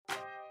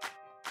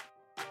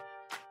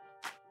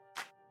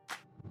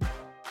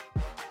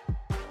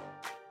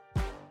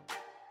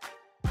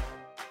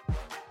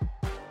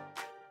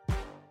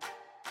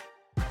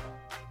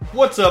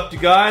What's up, you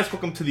guys?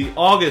 Welcome to the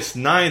August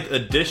 9th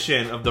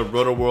edition of the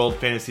Roto World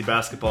Fantasy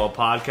Basketball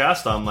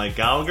Podcast. I'm Mike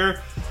Gallagher.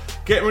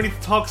 Getting ready to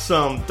talk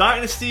some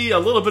Dynasty, a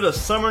little bit of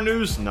summer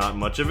news, not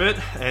much of it,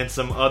 and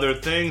some other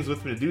things.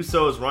 With me to do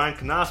so is Ryan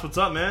Canas. What's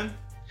up, man?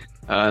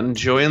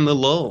 Enjoying the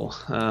lull.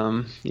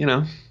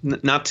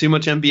 Not too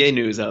much NBA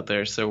news out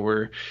there, so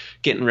we're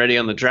getting ready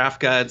on the draft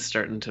guide,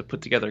 starting to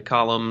put together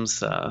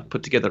columns,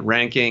 put together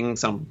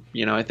rankings.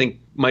 I think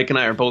Mike and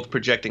I are both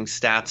projecting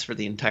stats for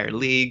the entire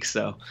league,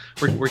 so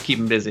we're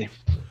keeping busy.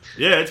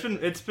 Yeah,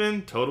 it's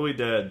been totally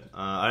dead.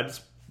 I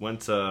just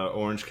went to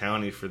Orange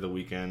County for the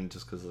weekend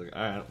just because, all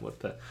right,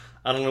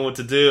 I don't know what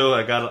to do.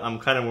 I'm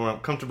kind of more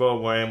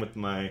comfortable where I am with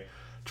my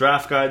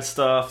draft guide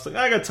stuff.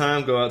 I got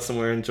time, go out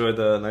somewhere, enjoy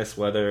the nice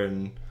weather,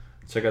 and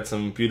check out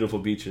some beautiful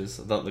beaches.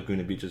 I thought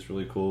Laguna Beach is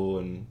really cool,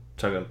 and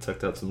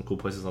checked out some cool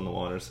places on the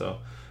water. So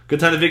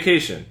good time to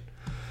vacation.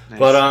 Nice.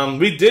 But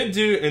we did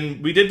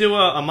do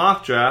a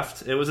mock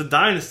draft. It was a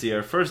dynasty,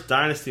 our first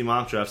dynasty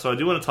mock draft. So I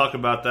do want to talk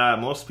about that.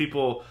 Most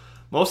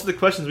of the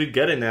questions we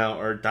get in now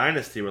are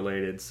dynasty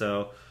related.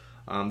 So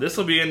this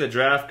will be in the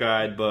draft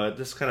guide, but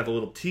this is kind of a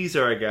little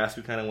teaser, I guess.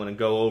 We kind of want to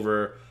go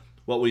over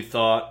what we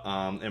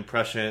thought,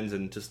 impressions,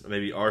 and just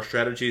maybe our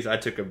strategies. I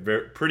took a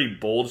pretty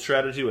bold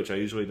strategy, which I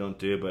usually don't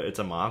do, but it's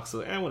a mock, so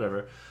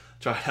whatever.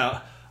 Try it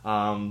out.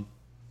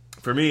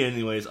 For me,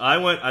 anyways,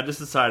 I just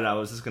decided I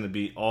was just going to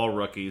be all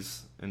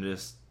rookies and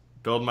just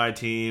build my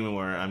team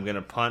where I'm going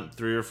to punt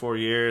 3 or 4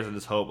 years and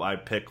just hope I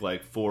pick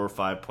like 4 or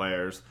 5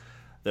 players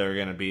that are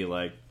going to be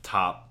like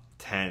top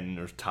 10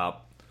 or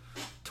top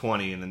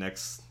 20 in the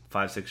next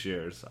 5-6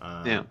 years.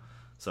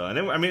 So, and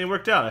it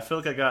worked out. I feel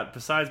like I got,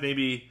 besides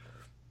maybe,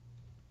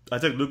 I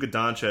took Luka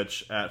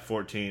Doncic at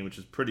 14, which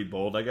is pretty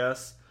bold, I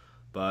guess.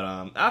 But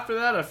after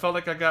that, I felt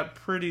like I got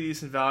pretty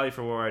decent value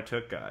for where I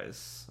took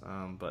guys.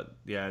 But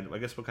yeah, I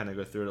guess we'll kind of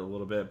go through it a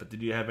little bit. But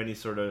did you have any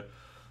sort of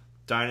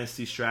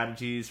dynasty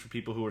strategies for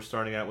people who are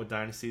starting out with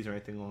dynasties or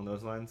anything along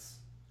those lines?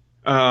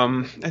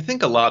 I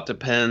think a lot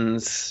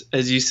depends,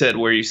 as you said,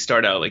 where you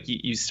start out. Like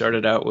you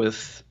started out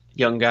with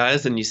young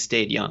guys and you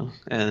stayed young,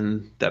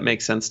 and that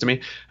makes sense to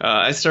me.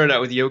 I started out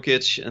with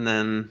Jokic and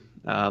then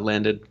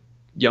landed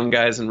young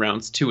guys in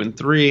rounds 2 and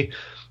 3,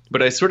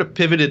 but I sort of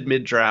pivoted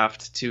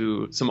mid-draft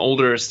to some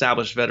older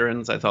established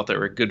veterans. I thought there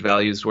were good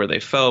values where they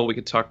fell. We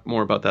could talk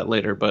more about that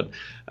later, but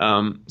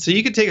so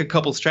you could take a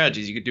couple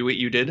strategies. You could do what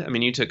you did. I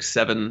mean, you took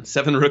seven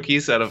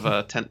rookies out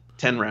of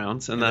 10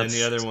 rounds, and then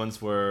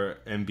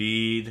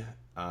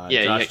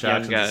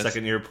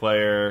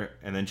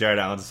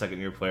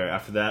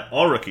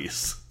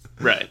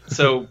Right.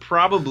 So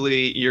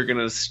probably you're going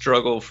to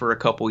struggle for a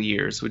couple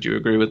years. Would you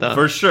agree with that?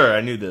 For sure.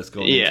 I knew this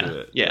going into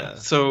it. Yeah.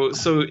 So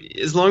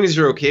as long as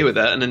you're okay with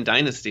that, and in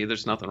Dynasty,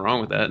 there's nothing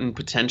wrong with that. And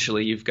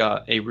potentially you've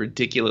got a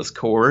ridiculous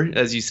core.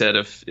 As you said,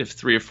 if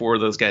 3 or 4 of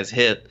those guys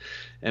hit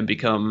and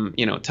become,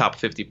 top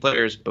 50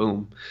 players,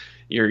 boom.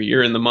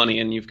 You're in the money,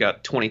 and you've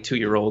got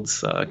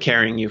 22-year-olds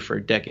carrying you for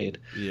a decade.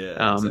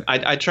 Yeah, exactly.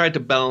 I tried to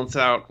balance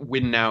out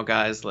win-now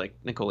guys like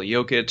Nikola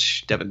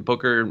Jokic, Devin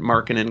Booker,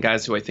 Markkanen,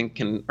 guys who I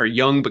think are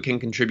young but can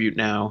contribute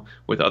now,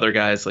 with other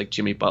guys like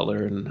Jimmy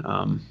Butler and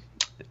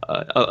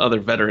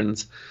other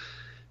veterans.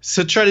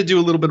 So try to do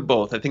a little bit of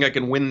both. I think I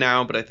can win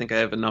now, but I think I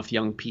have enough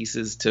young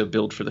pieces to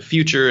build for the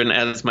future. And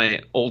as my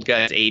old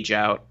guys age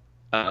out,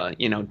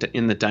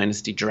 in the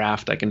dynasty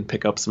draft, I can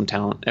pick up some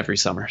talent every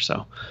summer.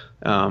 So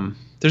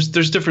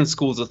there's different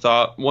schools of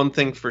thought. One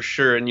thing for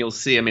sure, and you'll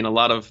see, a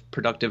lot of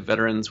productive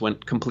veterans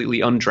went completely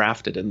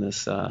undrafted in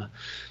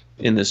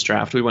this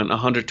draft. We went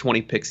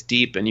 120 picks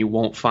deep, and you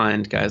won't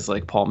find guys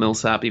like Paul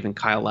Millsap, even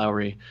Kyle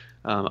Lowry,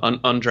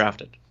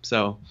 undrafted.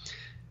 So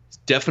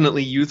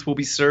definitely youth will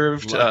be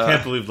served. Well, I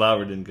can't believe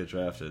Lowry didn't get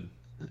drafted.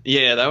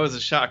 Yeah, that was a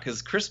shock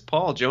because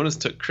Jonas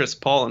took Chris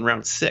Paul in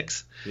round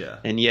 6. Yeah.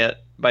 And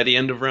yet by the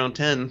end of round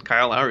 10,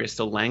 Kyle Lowry is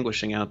still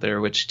languishing out there,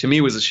 which to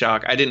me was a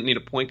shock. I didn't need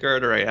a point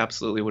guard, or I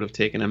absolutely would have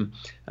taken him.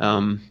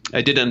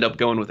 I did end up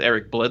going with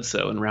Eric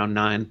Bledsoe in round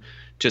 9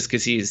 just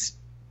because he's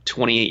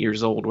 28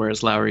 years old,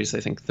 whereas Lowry's, I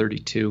think,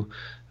 32.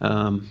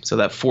 So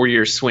that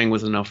 4-year swing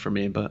was enough for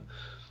me. But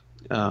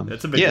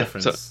that's a big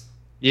difference. So,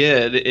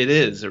 it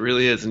is. It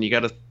really is. And you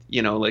got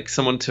to, like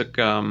someone took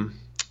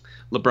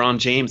LeBron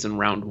James in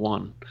round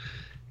 1.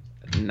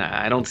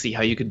 I don't see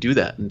how you could do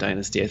that in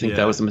Dynasty. I think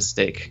that was a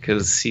mistake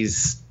because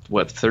he's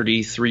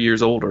 33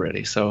 years old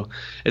already. So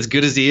as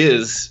good as he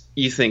is,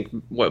 you think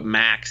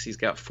max he's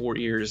got 4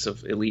 years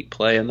of elite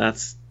play, and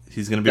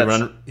he's going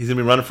to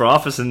be running for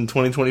office in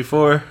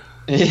 2024.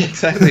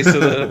 Exactly.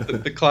 So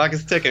the clock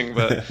is ticking,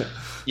 but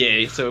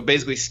yeah. So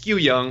basically, skew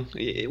young.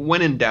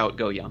 When in doubt,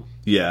 go young.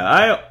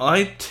 Yeah,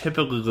 I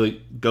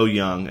typically go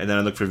young, and then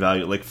I look for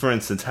value. Like for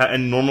instance,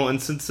 in normal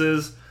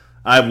instances,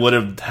 I would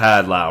have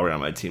had Lowry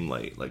on my team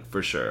late, like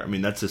for sure.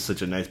 That's just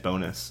such a nice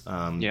bonus. For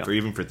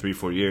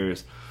 3-4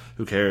 years,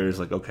 who cares?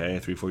 Like,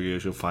 okay, 3-4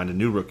 years, you'll find a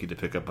new rookie to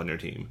pick up on your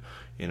team.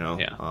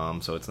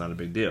 So it's not a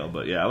big deal.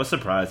 But yeah, I was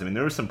surprised.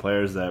 There were some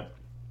players that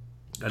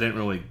I didn't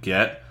really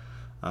get.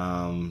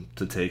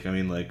 to take. I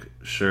mean, like,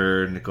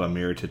 sure, Nikola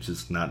Mirotic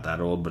is not that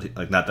old,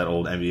 but not that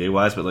old NBA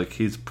wise, but like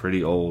he's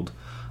pretty old.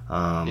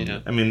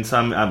 I mean,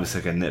 some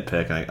obviously like a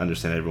nitpick, and I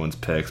understand everyone's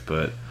picks,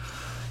 but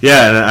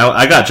yeah, and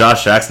I got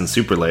Josh Jackson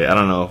super late. I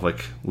don't know if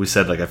like we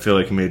said, like I feel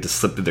like he may have just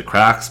slipped through the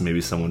cracks.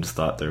 Maybe someone just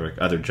thought there were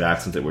other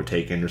Jacksons that were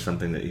taken or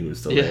something that he was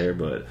still there.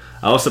 But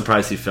I was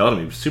surprised he fell to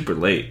me super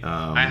late.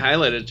 I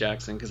highlighted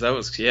Jackson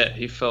because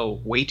he fell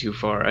way too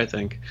far, I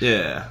think.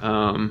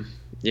 Yeah.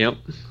 Yep.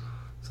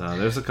 So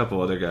there's a couple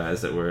other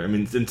guys that were. I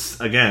mean,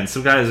 again,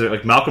 some guys are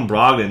like Malcolm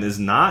Brogdon is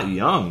not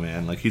young,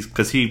 man. Like he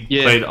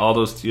played all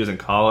those years in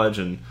college,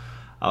 and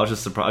I was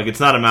just surprised. Like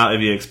it's not about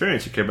NBA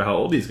experience. You care about how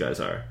old these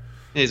guys are.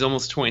 He's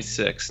almost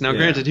 26. Now,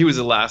 granted, he was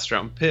a last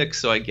round pick,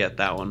 so I get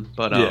that one.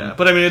 But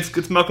but I mean,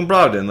 it's Malcolm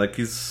Brogdon. Like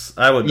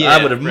I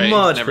would have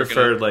much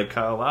preferred like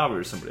Kyle Lowry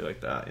or somebody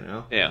like that. You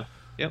know? Yeah.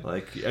 Yep.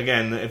 Like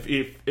again,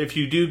 if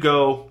you do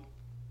go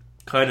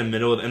kind of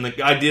middle, and like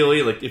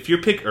ideally, like if you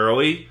pick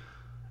early,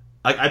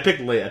 I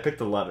picked late. I picked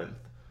 11th.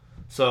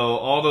 So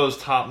all those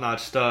top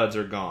notch studs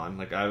are gone.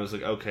 Like I was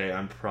like, okay,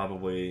 I'm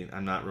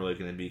not really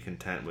going to be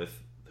content with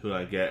who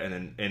I get, and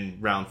then in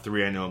round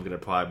 3, I know I'm going to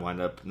probably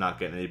wind up not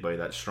getting anybody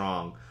that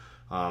strong,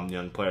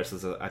 young players.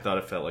 So I thought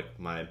it felt like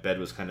my bed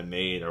was kind of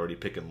made, already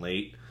picking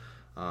late.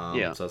 So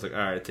I was like, all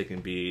right,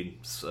 taking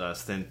Embiid,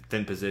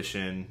 thin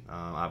position.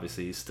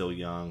 Obviously, he's still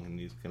young, and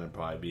he's going to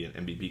probably be an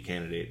MVP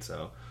candidate.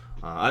 So,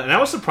 and I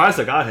was surprised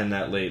I got him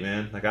that late,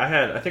 man. Like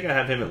I think I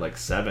had him at like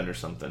 7 or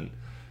something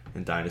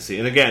in Dynasty.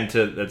 And again,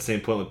 to that same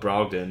point with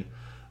Brogdon,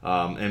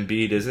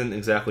 Embiid isn't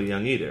exactly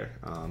young either,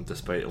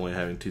 despite only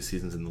having 2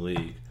 seasons in the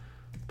league.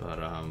 But,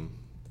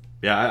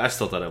 I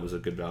still thought it was a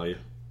good value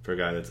for a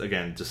guy that's,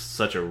 again, just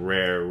such a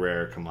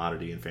rare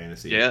commodity in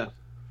fantasy. Yeah,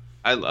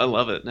 I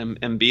love it.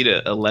 Embiid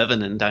at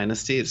 11 in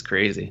Dynasty is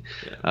crazy.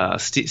 Yeah.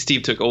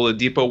 Steve took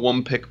Oladipo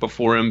 1 pick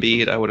before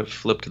Embiid. I would have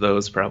flipped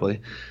those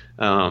probably.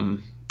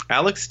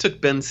 Alex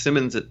took Ben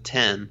Simmons at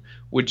 10.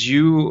 Would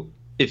you,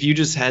 if you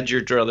just had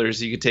your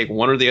druthers, you could take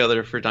one or the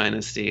other for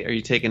Dynasty. Are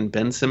you taking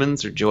Ben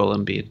Simmons or Joel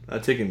Embiid?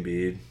 I'd take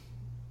Embiid.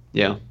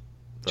 Yeah.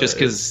 Just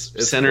because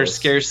center close.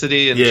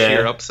 Scarcity and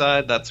pure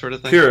upside, that sort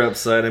of thing? Pure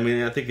upside. I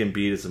mean, I think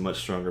Embiid is a much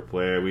stronger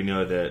player. We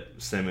know that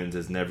Simmons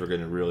is never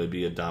going to really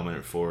be a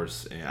dominant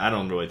force. And I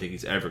don't really think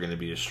he's ever going to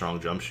be a strong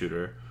jump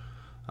shooter.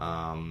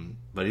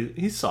 But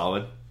he's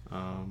solid.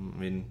 I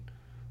mean,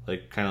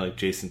 like kind of like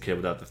Jason Kidd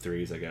without the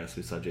threes, I guess.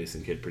 We saw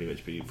Jason Kidd pretty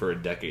much be, for a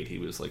decade, he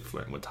was like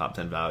flirting with top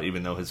 10 value,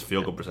 even though his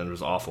field goal percentage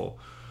was awful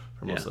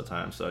for most of the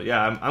time. So,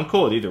 yeah, I'm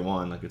cool with either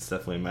one. Like, it's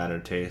definitely a matter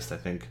of taste, I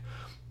think.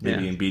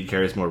 Maybe Embiid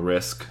carries more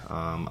risk.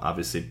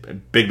 Obviously,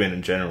 big men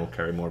in general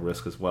carry more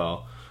risk as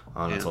well.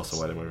 That's also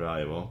why they're more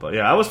valuable. But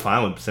yeah, I was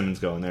fine with Simmons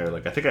going there.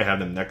 Like I think I have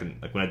them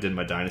like when I did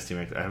my dynasty,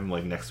 I have them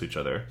like next to each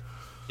other.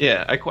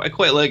 Yeah, I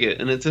quite like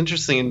it, and it's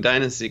interesting in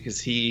Dynasty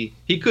because he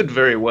could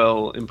very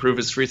well improve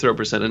his free throw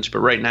percentage, but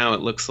right now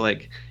it looks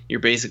like you're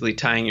basically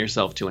tying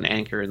yourself to an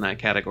anchor in that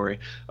category.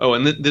 Oh,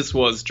 and this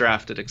was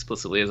drafted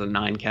explicitly as a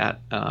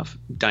 9-cat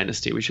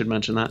Dynasty. We should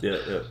mention that.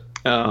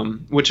 Yeah.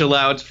 Which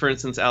allowed, for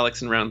instance,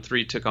 Alex in round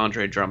 3 took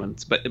Andre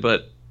Drummond,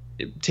 but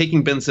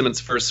taking Ben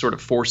Simmons first sort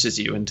of forces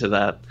you into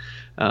that,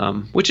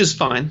 which is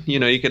fine. You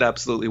know, you could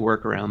absolutely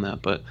work around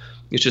that, but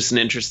it's just an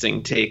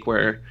interesting take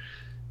where,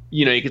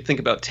 you know, you could think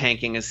about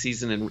tanking a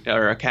season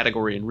or a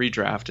category in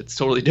redraft. It's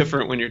totally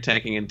different when you're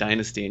tanking in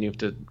Dynasty, and you have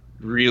to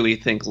really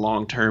think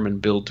long term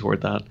and build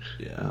toward that.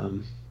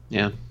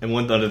 Yeah. And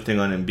one other thing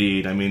on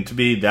Embiid, I mean, to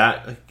be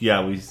that,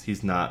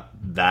 he's not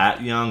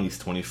that young. He's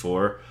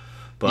 24.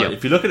 But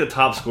if you look at the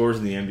top scorers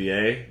in the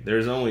NBA,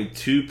 there's only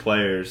 2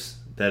 players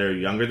that are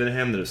younger than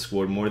him that have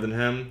scored more than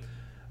him.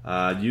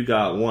 You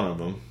got one of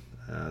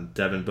them,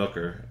 Devin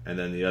Booker, and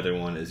then the other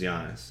one is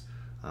Giannis.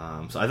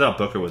 So I thought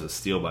Booker was a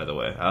steal, by the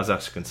way. I was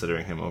actually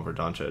considering him over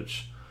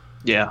Doncic.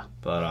 Yeah.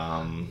 But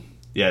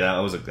that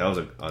was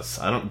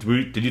a I don't.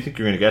 Did you think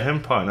you were gonna get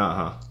him? Probably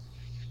not,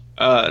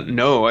 huh?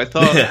 No, I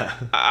thought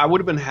I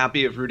would have been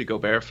happy if Rudy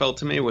Gobert fell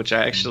to me, which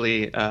I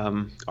actually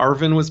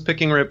Arvin was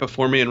picking right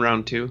before me in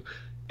round 2,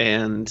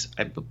 and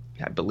I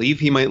believe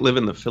he might live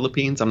in the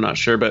Philippines. I'm not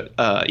sure, but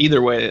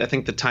either way, I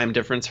think the time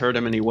difference hurt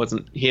him, and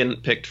he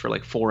hadn't picked for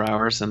like 4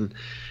 hours, and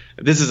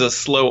this is a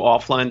slow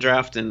offline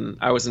draft, and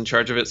I was in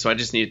charge of it, so I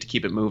just needed to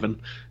keep it moving.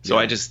 So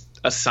I just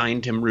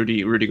assigned him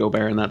Rudy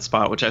Gobert in that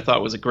spot, which I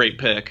thought was a great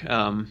pick.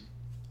 I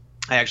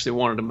actually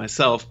wanted him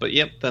myself, but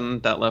then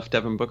that left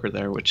Devin Booker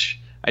there, which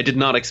I did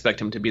not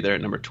expect him to be there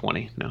at number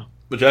 20. No.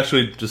 Which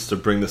actually, just to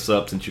bring this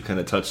up, since you kind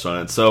of touched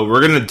on it, so we're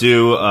gonna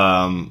do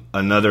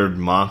another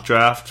mock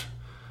draft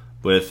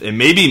with it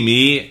may be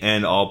me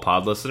and all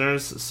pod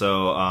listeners.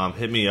 So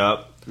hit me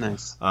up.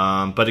 Nice.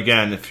 But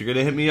again, if you're going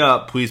to hit me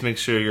up, please make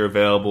sure you're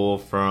available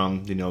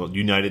from,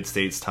 United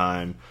States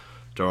time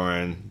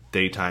during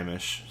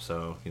daytime-ish.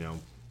 So,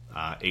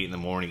 8 in the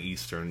morning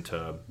Eastern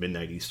to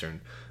midnight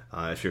Eastern.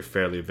 If you're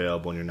fairly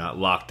available and you're not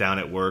locked down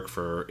at work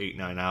for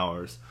 8-9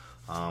 hours.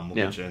 We'll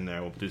get you in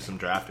there. We'll do some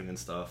drafting and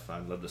stuff.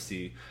 I'd love to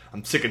see.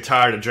 I'm sick and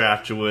tired of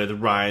drafting with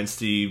Ryan,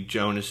 Steve,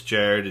 Jonas,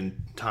 Jared,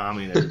 and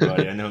Tommy and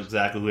everybody. I know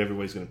exactly who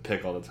everybody's going to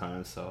pick all the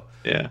time. So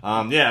yeah.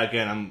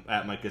 Again, I'm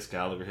at Mike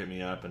Gallagher. Hit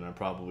me up, and I'll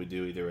probably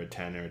do either a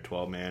 10 or a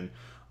 12 man.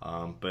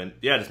 But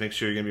yeah, just make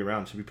sure you're going to be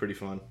around. It should be pretty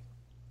fun.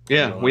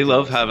 Yeah, we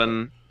love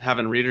having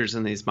readers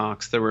in these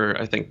mocks. There were,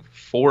 I think,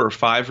 4 or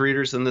 5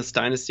 readers in this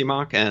Dynasty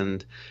mock,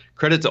 and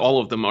credit to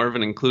all of them,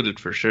 Arvin included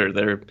for sure.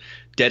 They're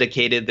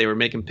dedicated. They were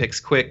making picks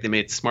quick. They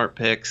made smart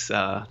picks.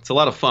 It's a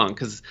lot of fun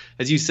because,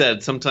 as you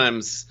said,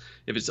 sometimes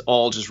if it's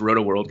all just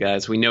Roto World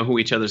guys, we know who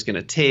each other's going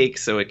to take,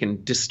 so it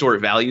can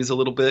distort values a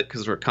little bit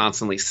because we're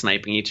constantly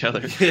sniping each other.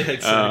 Yeah,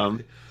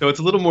 exactly. So it's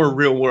a little more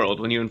real world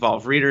when you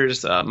involve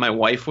readers. My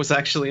wife was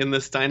actually in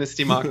this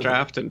Dynasty mock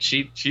draft, and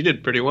she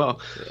did pretty well.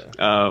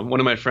 Yeah. One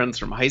of my friends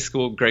from high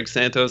school, Greg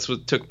Santos,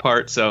 took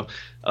part. So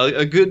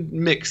a good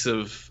mix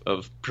of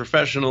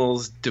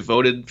professionals,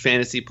 devoted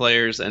fantasy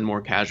players, and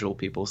more casual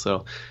people.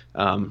 So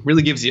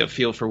really gives you a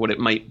feel for what it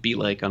might be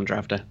like on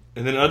draft day.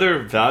 And then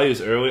other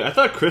values early. I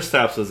thought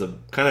Kristaps was a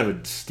kind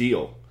of a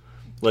steal.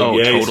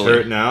 Totally. He's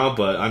hurt now,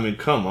 but I mean,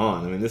 come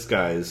on. I mean, this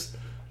guy is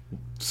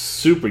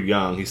super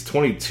young. He's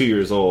 22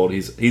 years old.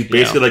 He's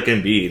basically like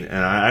Embiid, and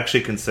I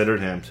actually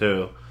considered him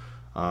too.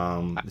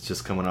 It's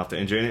just coming off the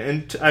injury,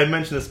 and I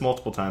mentioned this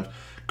multiple times.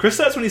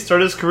 Kristaps, when he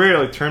started his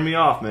career, turned me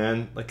off,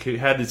 man. He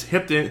had this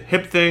hip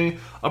thing,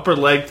 upper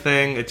leg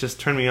thing. It just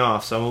turned me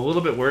off. So I'm a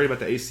little bit worried about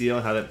the ACL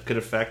and how that could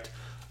affect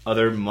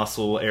other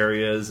muscle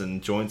areas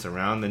and joints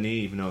around the knee,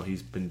 even though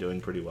he's been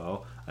doing pretty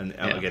well. And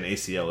again,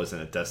 ACL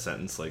isn't a death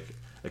sentence like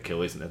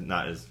Achilles,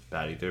 not as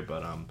bad either.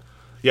 But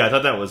I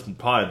thought that was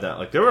probably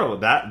that. There were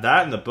that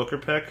and the Booker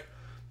pick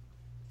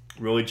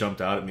really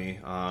jumped out at me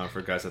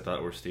for guys I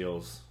thought were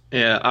steals.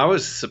 Yeah, I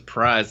was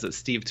surprised that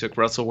Steve took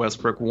Russell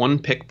Westbrook 1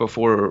 pick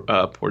before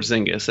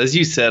Porzingis. As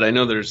you said, I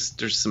know there's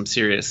some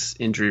serious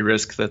injury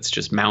risk that's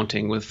just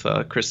mounting with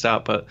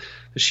Kristaps, but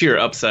the sheer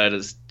upside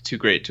is too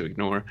great to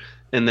ignore.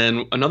 And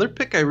then another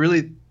pick I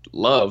really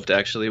loved,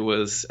 actually,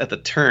 was at the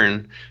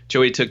turn.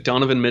 Joey took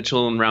Donovan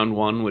Mitchell in round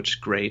 1,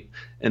 which great,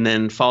 and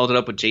then followed it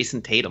up with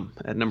Jason Tatum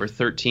at number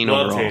 13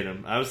 overall.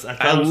 Tatum.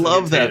 I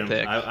love that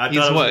pick. I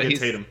thought he's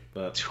Tatum.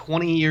 But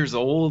 20 years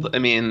old. I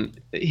mean,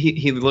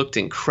 he looked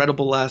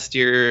incredible last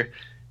year.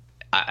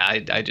 I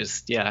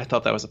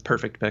thought that was a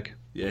perfect pick.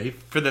 Yeah,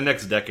 for the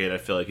next decade, I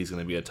feel like he's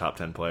going to be a top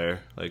 10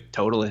 player.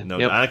 Totally. No,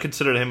 yep. I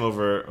considered him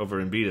over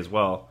Embiid as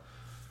well.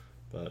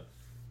 But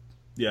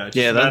it's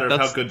just a matter of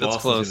how good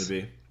Boston's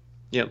going to be.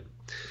 Yep.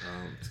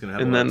 It's gonna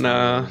have and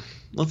then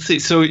let's see.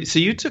 So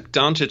you took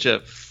Doncic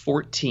at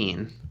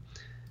 14,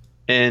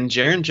 and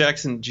Jaren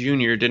Jackson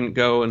Jr. didn't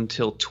go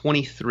until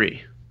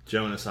 23.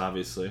 Jonas,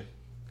 obviously.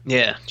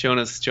 Yeah,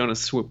 Jonas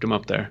swooped him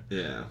up there.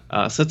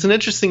 Yeah. So it's an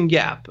interesting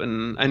gap,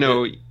 and I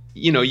know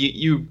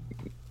you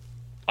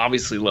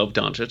obviously love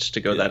Doncic to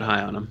go that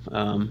high on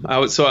him.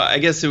 I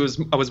guess I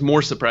was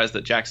more surprised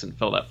that Jackson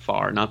fell that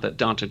far, not that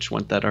Doncic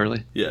went that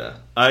early. Yeah,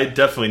 I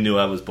definitely knew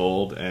I was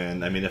bold,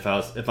 and I mean, if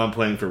I'm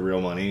playing for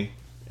real money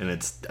and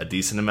it's a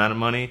decent amount of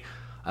money,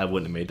 I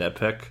wouldn't have made that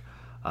pick.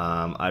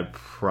 I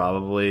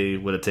probably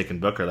would have taken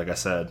Booker, like I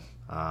said.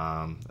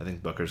 I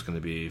think Booker's going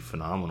to be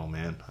phenomenal,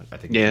 man. I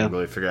think he can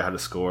really figure out how to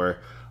score,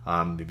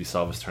 maybe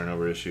solve his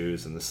turnover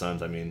issues. And the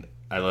Suns, I mean,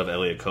 I love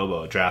Elliot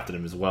Kobo. I drafted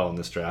him as well in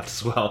this draft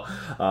as well.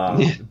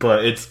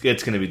 But it's going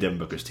to be Devin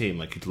Booker's team.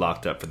 He's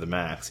locked up for the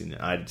max.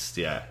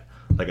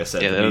 Like I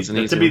said,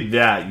 to be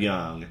that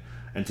young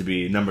and to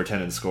be number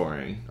 10 in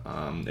scoring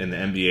in the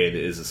NBA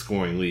that is a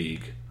scoring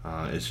league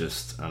is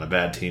just on a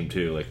bad team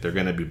too. They're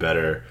going to be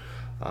better.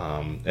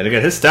 And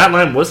again, his stat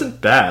line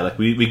wasn't bad.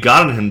 We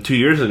got on him 2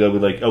 years ago.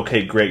 We're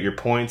okay, great, your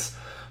points.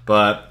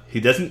 But he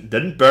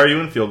didn't bury you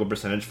in field goal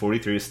percentage.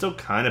 43 is still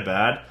kind of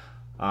bad.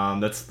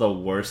 That's the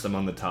worst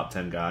among the top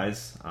 10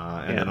 guys.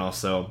 Then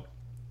also,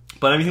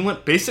 but I mean, he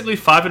went basically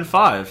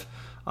 5-5,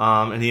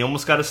 and he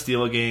almost got a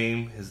steal a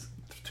game. His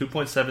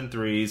 2.7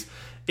 threes,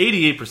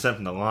 88%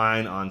 from the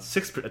line on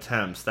 6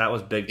 attempts. That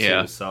was big too.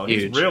 Yeah, so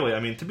huge. He's really, I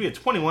mean, to be a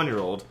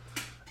 21-year-old,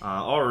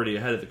 already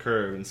ahead of the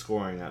curve and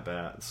scoring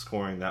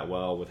that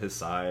well with his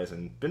size,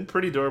 and been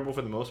pretty durable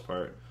for the most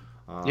part.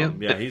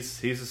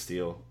 He's a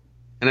steal.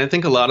 And I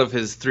think a lot of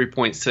his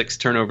 3.6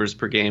 turnovers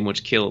per game,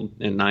 which killed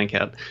in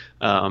 9-cat,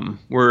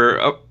 were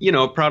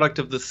a product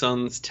of the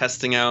Suns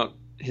testing out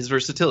his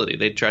versatility.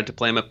 They tried to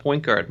play him at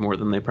point guard more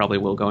than they probably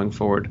will going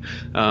forward.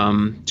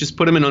 Just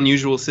put him in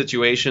unusual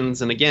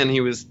situations. And again,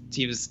 he was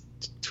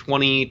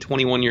 20,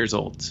 21 years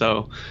old.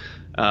 So,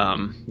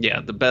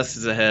 the best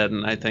is ahead,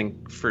 and I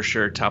think for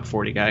sure top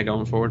 40 guy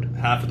going forward.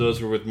 Half of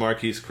those were with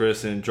Marquise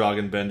Chris and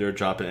Dragan Bender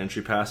dropping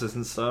entry passes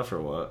and stuff,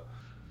 or what?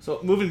 So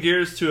moving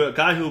gears to a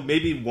guy who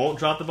maybe won't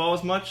drop the ball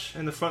as much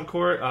in the front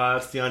court,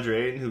 it's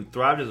DeAndre Ayton, who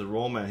thrived as a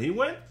role man. He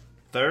went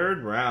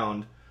 3rd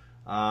round.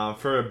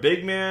 For a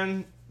big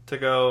man to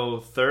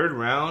go 3rd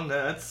round,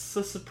 that's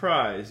a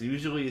surprise.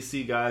 Usually you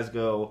see guys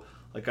go,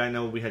 I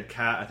know we had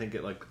Cat, I think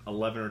at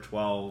 11 or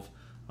 12,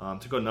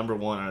 to go number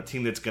 1 on a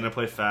team that's going to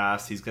play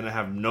fast. He's going to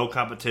have no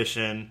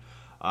competition.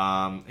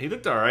 He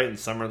looked all right in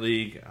summer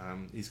league.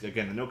 He's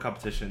again no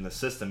competition. The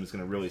system is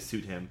going to really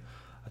suit him.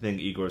 I think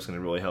Igor's going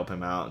to really help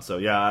him out. So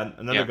yeah,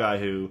 another guy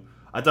who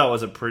I thought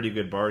was a pretty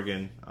good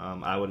bargain.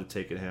 I would have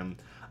taken him.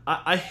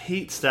 I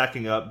hate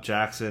stacking up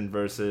Jackson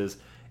versus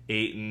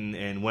Ayton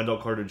and Wendell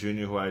Carter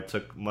Jr., who I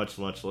took much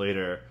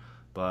later.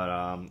 But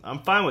I'm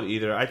fine with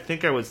either. I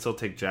think I would still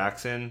take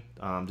Jackson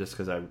just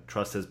because I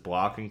trust his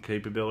blocking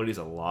capabilities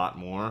a lot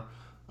more.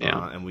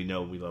 Yeah. And we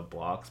know we love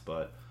blocks,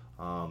 but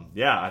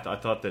I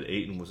thought that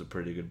Ayton was a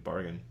pretty good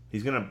bargain.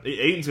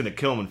 Ayton's gonna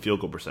kill him in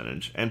field goal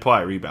percentage and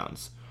probably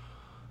rebounds.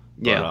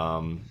 Yeah. But,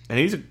 and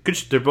he's a good.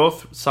 They're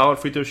both solid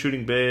free throw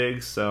shooting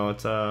bigs. So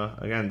it's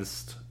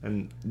Ayton's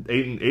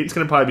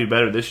gonna probably be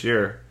better this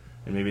year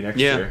and maybe next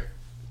year.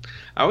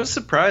 I was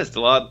surprised. A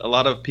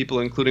lot of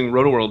people, including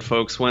RotoWorld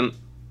folks, went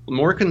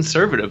more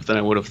conservative than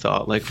I would have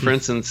thought. Like, for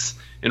instance,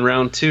 in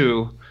round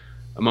 2,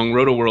 among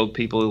RotoWorld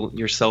people,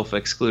 yourself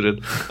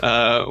excluded,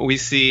 we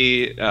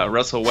see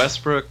Russell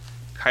Westbrook,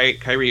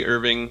 Kyrie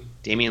Irving,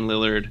 Damian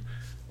Lillard,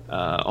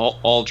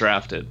 all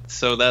drafted.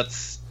 So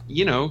that's,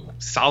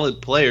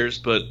 solid players,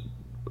 but,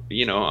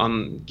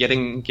 I'm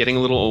getting a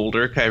little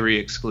older, Kyrie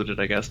excluded,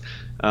 I guess.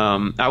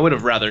 I would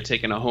have rather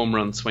taken a home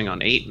run swing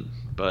on Ayton,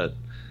 but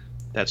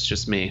that's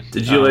just me.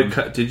 Did you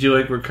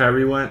like where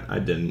Kyrie went? I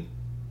didn't.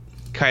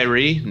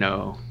 Kyrie?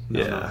 No.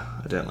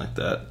 I didn't like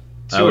that.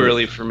 Too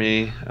early for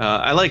me.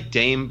 I like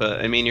Dame,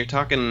 but I mean, you're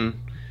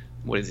talking,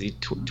 what is he,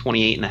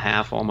 28 and a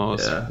half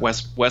almost. Yeah.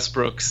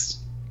 Westbrook's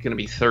going to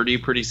be 30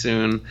 pretty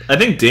soon. I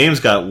think Dame's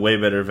got way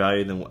better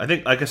value than, I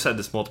think, like I said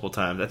this multiple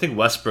times, I think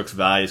Westbrook's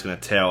value is going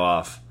to tail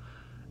off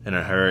in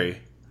a hurry.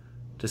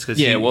 Just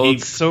because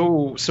it's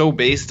so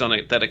based on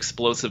that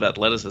explosive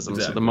athleticism.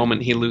 Exactly. So the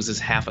moment he loses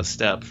half a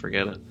step,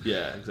 forget it.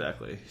 Yeah,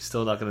 exactly. He's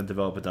still not going to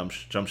develop a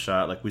jump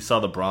shot. Like we saw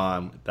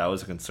LeBron, that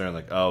was a concern.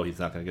 Like, oh, he's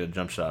not going to get a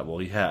jump shot. Well,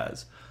 he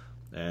has.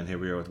 And here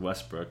we are with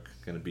Westbrook,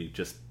 going to be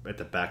just at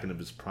the back end of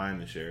his prime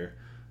this year.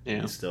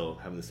 Yeah. He's still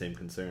having the same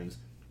concerns.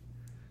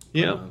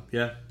 Yeah.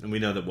 And we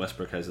know that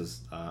Westbrook has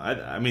his...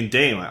 I mean,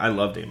 Dame, I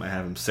love Dame. I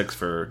have him 6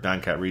 for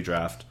 9-cat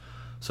redraft.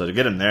 So to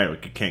get him there,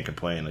 like, you can't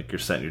complain. Like, you're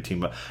setting your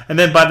team up. And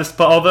then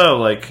although,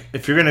 like,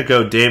 if you're going to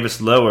go Davis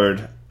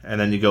Lillard and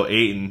then you go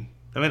Ayton,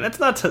 I mean, that's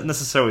not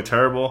necessarily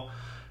terrible.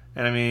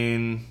 And I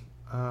mean,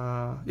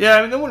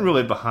 no one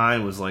really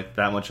behind was, like,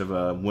 that much of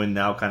a win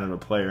now kind of a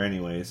player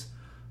anyways.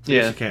 So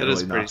yeah, you can't that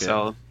really is pretty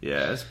solid.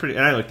 Yeah, it's pretty...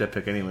 And I like that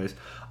pick anyways.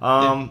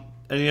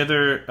 Any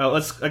other...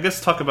 let's, I guess,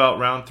 talk about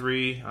round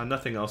 3.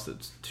 Nothing else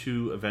that's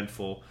too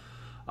eventful.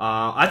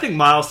 I think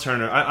Miles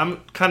Turner. I'm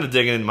kind of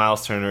digging in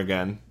Miles Turner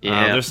again.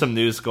 Yeah. There's some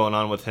news going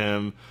on with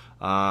him.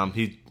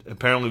 He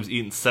apparently was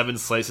eating 7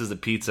 slices of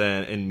pizza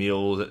and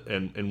meals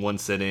in one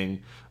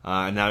sitting,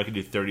 and now he can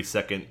do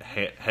 30-second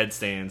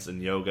headstands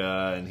and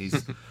yoga, and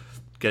he's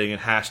getting a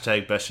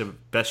hashtag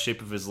best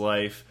shape of his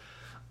life.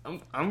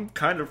 I'm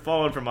kind of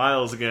falling for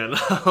Miles again,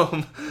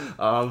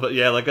 but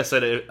yeah, like I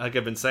said, like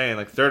I've been saying,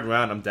 like 3rd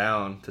round, I'm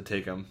down to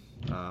take him.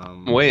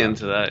 Way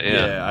into that,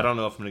 yeah. Yeah, I don't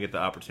know if I'm gonna get the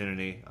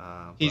opportunity.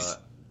 He's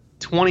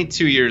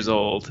 22 years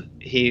old.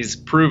 He's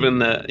proven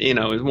that, he's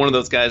one of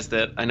those guys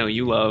that I know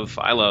you love.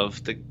 I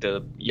love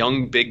the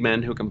young big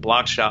men who can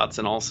block shots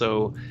and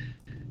also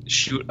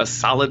shoot a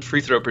solid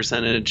free throw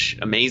percentage,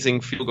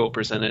 amazing field goal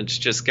percentage,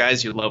 just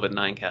guys you love at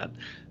 9-cat.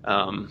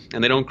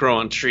 And they don't grow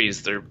on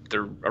trees. They're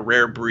a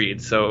rare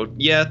breed. So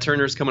yeah,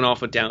 Turner's coming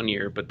off a down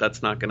year, but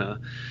that's not gonna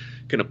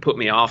put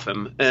me off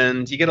him.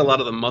 And you get a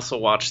lot of the muscle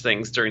watch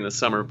things during the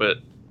summer, but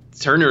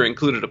Turner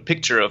included a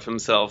picture of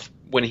himself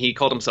when he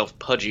called himself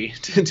pudgy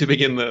to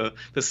begin the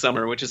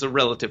summer, which is a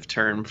relative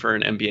term for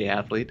an NBA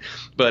athlete.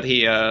 But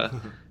he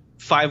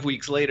 5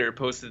 weeks later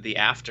posted the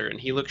after, and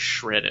he looked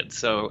shredded.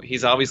 So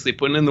he's obviously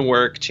putting in the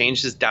work,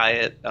 changed his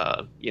diet,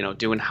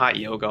 doing hot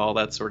yoga, all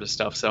that sort of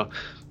stuff. So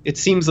it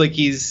seems like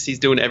he's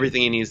doing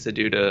everything he needs to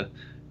do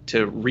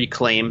to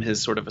reclaim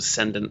his sort of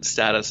ascendant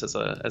status as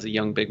a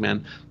young big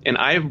man. And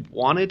I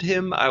wanted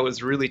him. I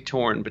was really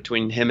torn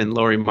between him and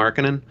Lauri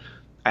Markkanen.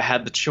 I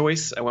had the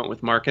choice. I went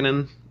with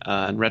Markkanen.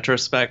 In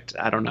retrospect,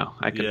 I don't know.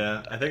 I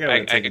think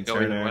I could go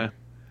either way.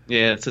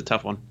 Yeah, it's a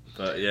tough one.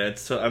 But yeah,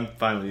 I'm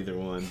fine with either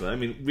one. But I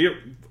mean,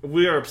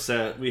 we are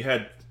upset.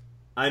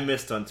 I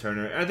missed on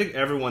Turner. I think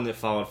everyone that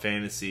followed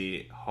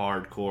fantasy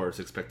hardcore is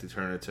expecting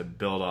Turner to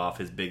build off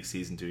his big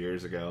season 2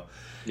 years ago.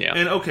 Yeah.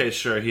 And okay,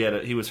 sure,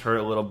 he was hurt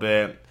a little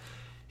bit.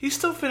 He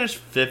still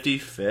finished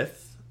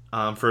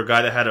 55th for a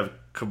guy that had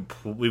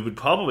we would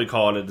probably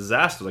call it a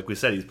disaster. Like we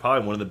said, he's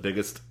probably one of the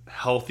biggest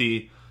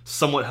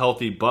somewhat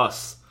healthy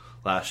busts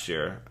last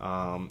year.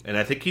 And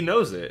I think he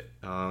knows it.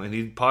 And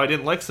he probably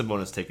didn't like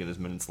Sabonis taking his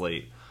minutes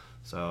late.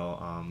 So,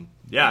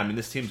 I mean,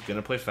 this team's going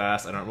to play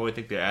fast. I don't really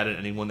think they added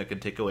anyone that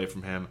could take away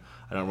from him.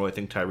 I don't really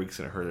think Tyreek's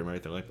going to hurt him or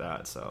anything like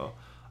that. So,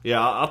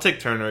 yeah, I'll take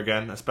Turner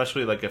again,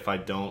 especially like if I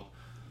don't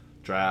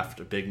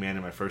draft a big man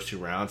in my first 2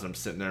 rounds and I'm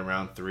sitting there in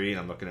round 3 and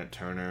I'm looking at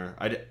Turner.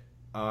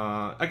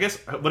 I guess,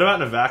 what about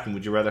in a vacuum?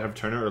 Would you rather have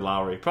Turner or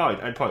Lowry?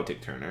 I'd probably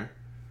take Turner.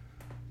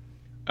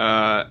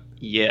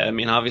 Yeah, I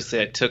mean, obviously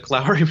I took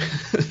Lowry,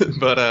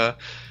 but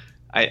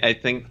I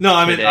think No,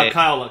 I mean today...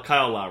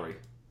 Kyle Lowry.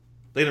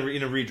 In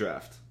a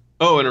redraft.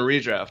 Oh, in a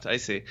redraft. I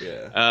see.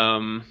 Yeah.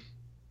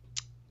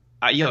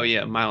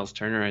 Miles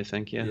Turner, I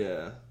think, yeah.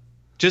 Yeah.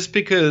 Just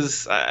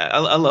because I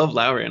love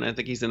Lowry, and I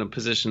think he's in a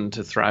position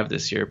to thrive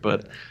this year,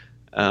 but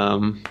I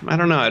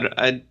don't know.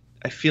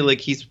 I feel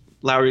like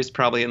Lowry's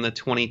probably in the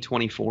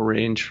 2024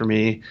 range for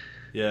me.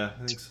 Yeah,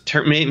 I think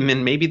so.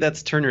 Maybe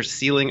that's Turner's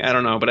ceiling. I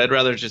don't know, but I'd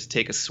rather just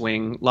take a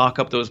swing, lock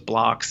up those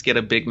blocks, get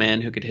a big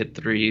man who could hit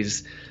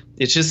threes.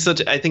 It's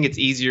just I think it's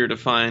easier to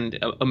find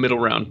a middle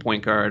round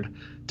point guard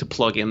to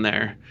plug in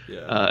there,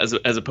 as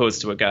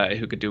opposed to a guy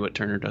who could do what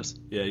Turner does.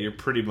 Yeah, you're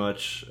pretty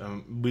much.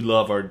 We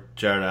love our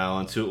Jared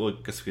Allen too. Well,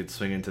 I guess we could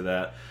swing into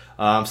that.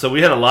 So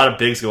we had a lot of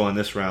bigs going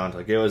this round.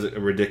 Like, it was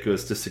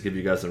ridiculous. Just to give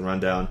you guys a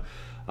rundown.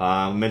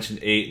 Mentioned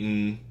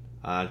Ayton.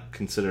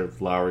 Consider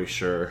Lowry,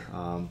 sure.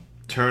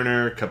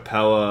 Turner,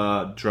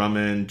 Capella,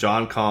 Drummond,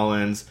 John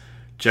Collins,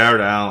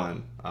 Jared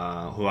Allen,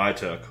 who I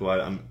took,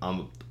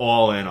 I'm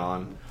all in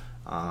on.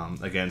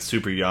 Again,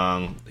 super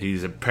young.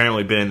 He's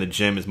apparently been in the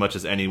gym as much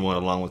as anyone,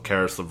 along with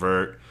Karis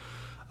LeVert,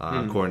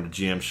 according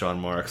to GM Sean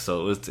Marks.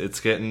 So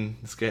it's getting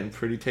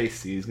pretty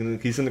tasty. He's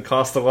gonna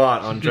cost a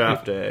lot on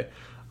draft day.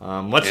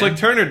 Much like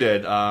Turner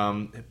did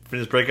in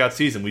his breakout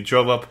season. We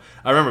drove up.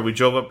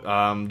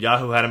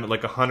 Yahoo had him at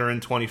like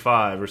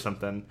 125 or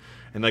something,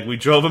 and like we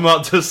drove him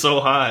up to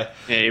so high.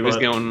 Yeah, he was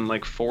going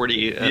like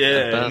 40. At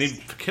best. And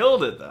he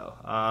killed it though.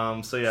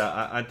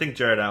 I think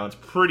Jared Allen's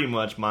pretty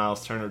much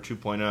Miles Turner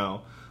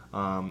 2.0.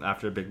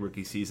 After a big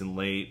rookie season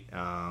late,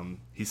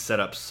 he's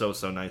set up so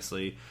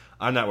nicely.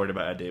 I'm not worried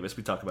about Ed Davis.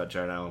 We talk about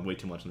Jared Allen way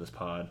too much in this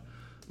pod.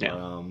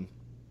 Yeah.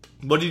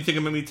 What do you think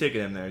of me taking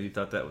him there? You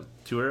thought that was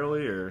too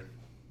early, or?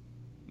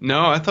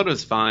 No, I thought it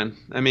was fine.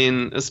 I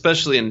mean,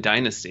 especially in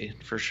Dynasty,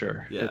 for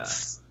sure. Yeah.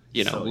 It's,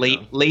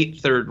 late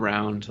third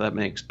round. That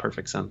makes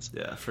perfect sense.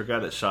 Yeah, for a guy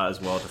that shot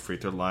as well at the free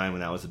throw line when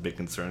that was a big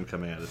concern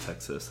coming out of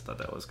Texas, I thought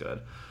that was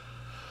good.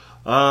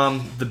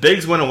 The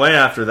bigs went away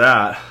after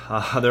that.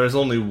 There was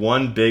only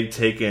one big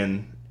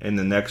taken in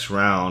the next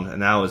round,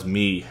 and that was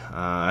me.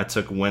 I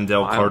took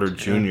Wendell Carter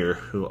Jr.,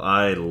 who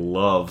I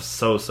love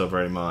so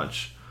very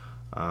much.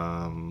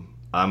 I'm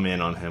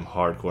in on him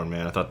hardcore,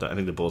 man. I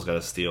think the Bulls got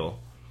a steal.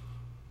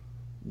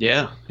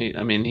 Yeah,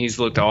 he's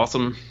looked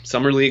awesome.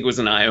 Summer League was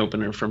an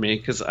eye-opener for me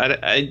because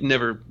I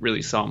never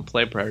really saw him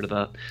play prior to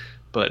that,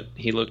 but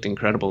he looked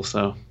incredible,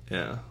 so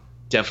yeah,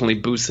 definitely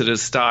boosted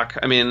his stock.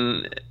 I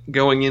mean,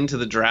 going into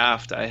the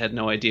draft, I had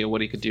no idea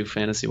what he could do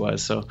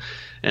fantasy-wise,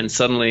 and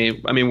suddenly,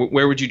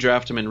 where would you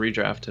draft him in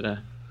redraft today?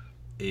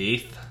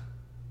 8th?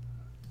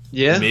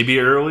 Yeah? Maybe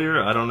earlier?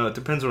 I don't know. It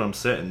depends where I'm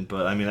sitting,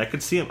 but I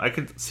could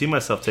see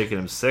myself taking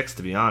him 6th,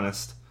 to be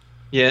honest.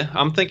 Yeah,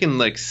 I'm thinking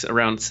like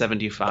around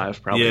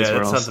 75 probably is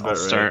where I'll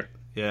start.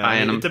 Yeah,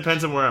 it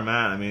depends on where I'm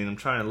at. I'm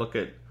trying to look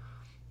at,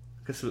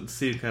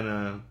 see kind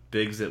of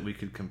bigs that we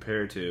could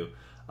compare to.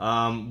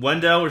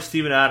 Wendell or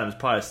Steven Adams?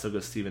 Probably still go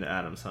Steven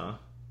Adams, huh?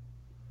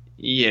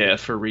 Yeah,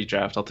 for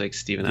redraft, I'll take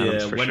Steven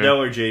Adams for Wendell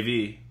sure. or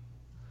JV?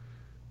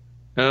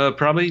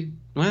 Probably.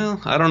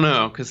 Well, I don't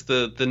know because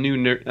the new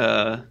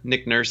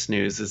Nick Nurse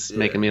news is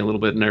making me a little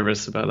bit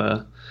nervous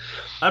about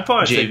I'd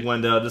probably take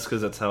Wendell just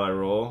because that's how I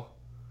roll.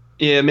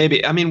 Yeah,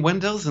 maybe.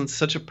 Wendell's in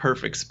such a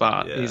perfect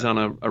spot. Yeah. He's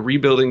on a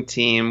rebuilding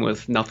team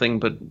with nothing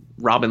but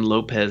Robin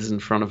Lopez in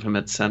front of him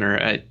at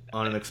center.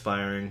 On an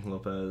expiring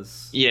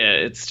Lopez. Yeah,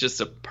 it's just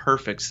a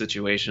perfect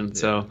situation. Yeah.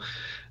 So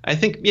I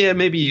think,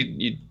 maybe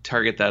you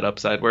target that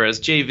upside.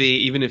 Whereas JV,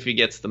 even if he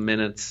gets the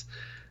minutes,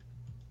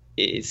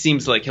 it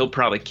seems like he'll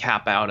probably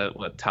cap out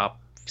at top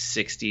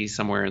 60,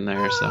 somewhere in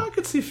there. So I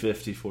could see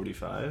 50,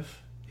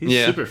 45.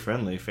 He's super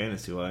friendly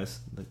fantasy-wise,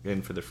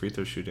 again, for the free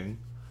throw shooting.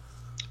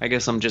 I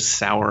guess I'm just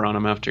sour on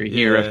him after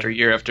year after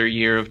year after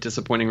year of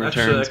disappointing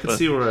returns. Actually, I can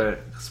see where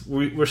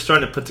we're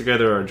starting to put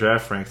together our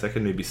draft ranks. I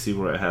can maybe see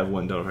where I have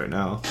Wendell right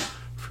now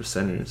for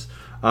centers.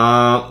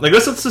 I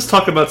guess let's just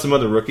talk about some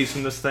other rookies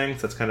from this thing.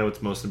 That's kind of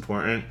what's most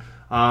important.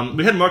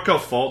 We had Markelle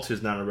Fultz,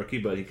 who's not a rookie,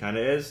 but he kind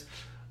of is.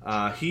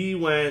 He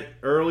went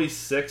early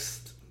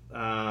 6th,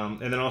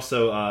 and then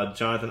also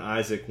Jonathan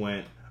Isaac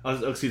went,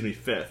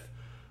 5th.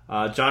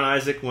 John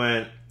Isaac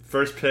went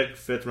first pick,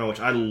 5th round,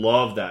 which I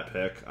love that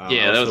pick.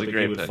 That was a great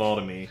pick. He would fall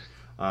to me.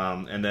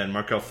 And then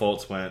Markelle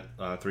Fultz went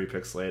 3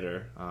 picks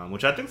later,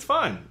 which I think is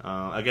fine.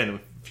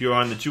 Again, if you're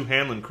on the Drew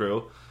Hanlon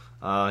crew,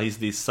 he's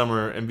the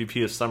summer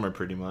MVP of summer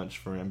pretty much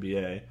for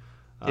NBA.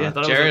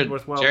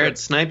 Jared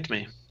sniped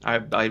me.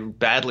 I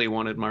badly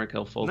wanted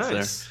Markelle Fultz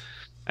there.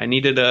 I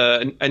needed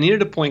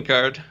a point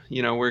guard.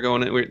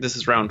 This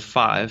is round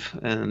 5,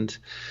 and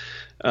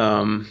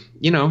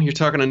you're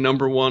talking a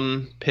number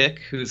 1 pick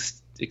who's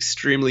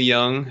extremely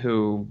young,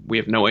 who we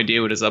have no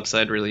idea what his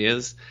upside really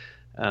is,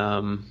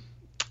 and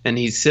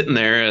he's sitting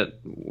there at,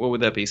 what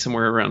would that be,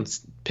 somewhere around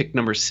pick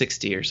number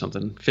 60 or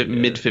something,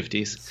 mid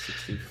 50s,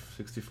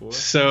 64.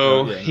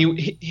 So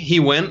he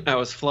went. I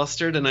was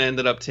flustered, and I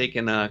ended up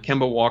taking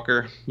Kemba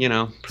Walker.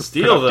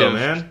 Steal though,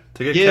 man,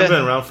 to get Kemba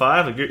in round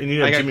 5. I got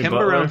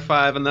Kemba round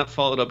 5, and that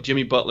followed up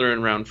Jimmy Butler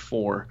in round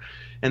 4.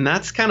 And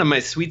that's kind of my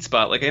sweet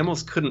spot. Like I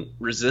almost couldn't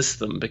resist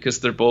them because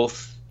they're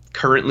both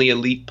currently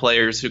elite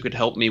players who could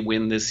help me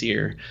win this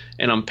year,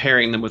 and I'm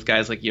pairing them with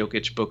guys like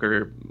Jokic,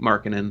 Booker,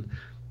 Markkanen.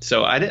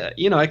 So I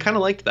kind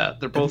of liked that.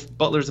 They're both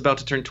Butler's about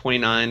to turn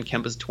 29,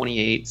 Kemba's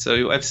 28,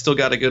 so I've still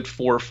got a good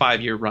 4 or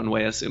 5 year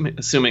runway,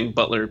 assuming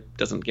Butler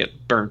doesn't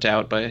get burnt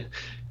out by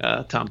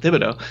Tom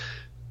Thibodeau.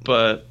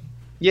 But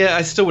yeah,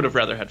 I still would have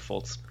rather had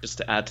Fultz just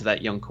to add to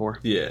that young core.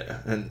 Yeah,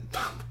 and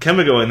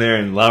Kemba going there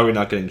and Lowry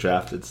not getting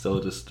drafted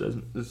still just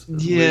doesn't. It's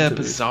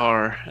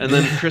bizarre. And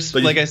then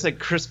I said,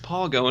 Chris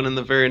Paul going in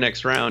the very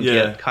next round.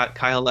 Yeah,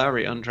 Kyle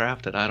Lowry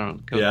undrafted. I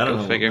don't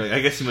know. Figure. I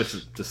guess he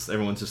must just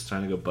everyone's just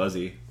trying to go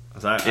buzzy.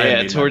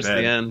 Towards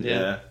the end.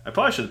 Yeah, I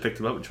probably should have picked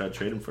him up and tried to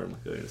trade him for him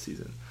early in the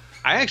season.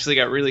 I actually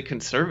got really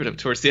conservative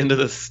towards the end of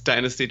this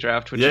dynasty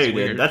draft, which is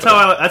weird. That's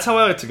how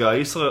I like to go. I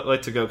used to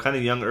like to go kind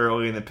of young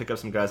early and then pick up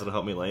some guys that'll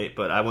help me late.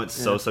 But I went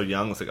so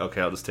young. It's like,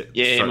 okay, I'll just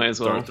might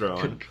as well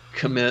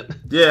commit.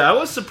 Yeah, I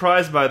was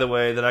surprised by the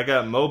way that I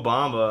got Mo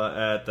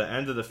Bamba at the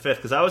end of the 5th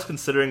because I was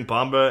considering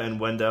Bamba and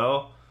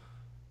Wendell,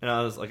 and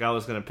I was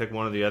going to pick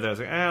one or the other. I was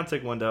like, I'll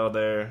take Wendell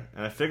there,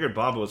 and I figured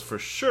Bamba was for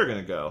sure going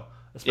to go.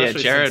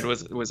 Jared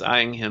was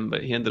eyeing him,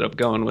 but he ended up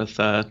going with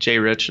Jay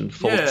Rich and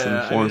Fultz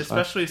and 4 and 5.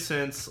 Especially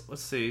since,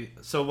 let's see,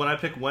 so when I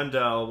picked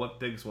Wendell, what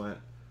bigs went?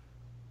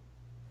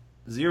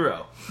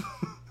 0.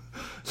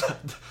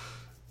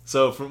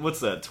 So from,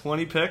 what's that,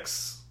 20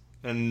 picks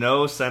and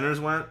no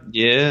centers went?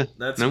 Yeah.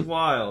 That's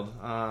wild.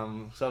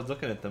 So I was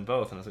looking at them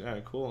both, and I was like, all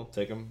right, cool, I'll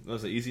take them. That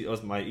was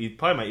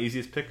probably my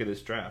easiest pick of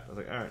this draft. I was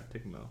like, all right,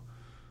 take him out.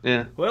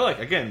 Yeah. Well,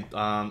 again,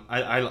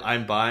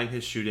 I'm buying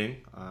his shooting.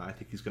 I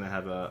think he's going to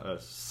have a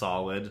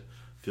solid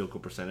field goal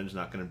percentage,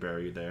 not going to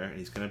bury you there, and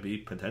he's going to be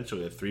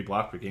potentially a 3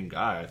 block per game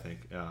guy. I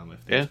think if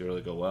things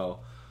really go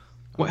well.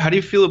 How do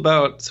you feel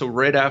about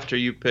right after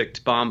you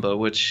picked Bamba,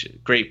 which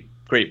great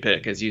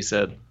pick, as you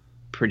said,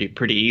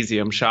 pretty easy.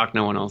 I'm shocked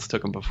no one else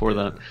took him before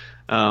that.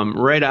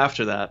 Right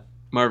after that,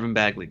 Marvin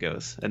Bagley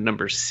goes at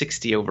number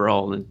 60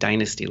 overall in the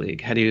Dynasty League.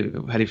 How do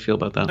you feel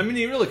about that? I mean,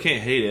 you really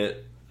can't hate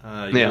it.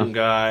 Young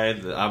guy.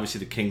 Obviously,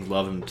 the Kings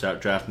love him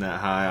drafting that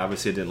high.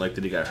 Obviously, I didn't like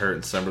that he got hurt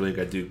in Summer League.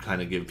 I do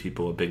kind of give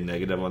people a big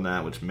negative on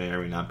that, which may or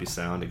may not be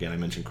sound. Again, I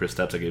mentioned Chris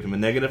Stapps. I gave him a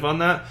negative on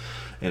that,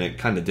 and it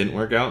kind of didn't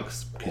work out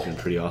because he's been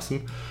pretty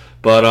awesome.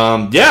 But,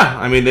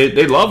 I mean,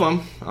 they love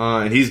him,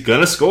 and he's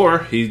going to score.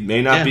 He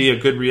may not be a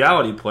good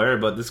reality player,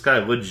 but this guy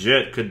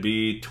legit could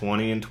be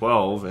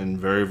 20-12 and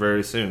very,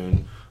 very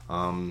soon.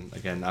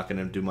 Again, not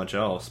going to do much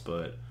else,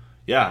 but,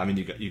 yeah, I mean,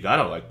 you got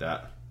to like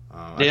that.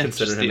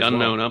 Just the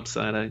unknown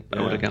upside.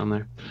 I would have gone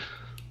there.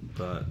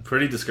 But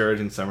pretty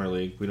discouraging Summer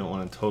League. We don't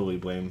want to totally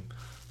blame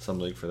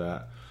Summer League for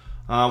that.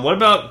 What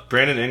about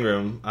Brandon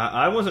Ingram?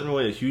 I wasn't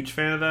really a huge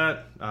fan of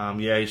that.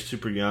 He's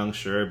super young,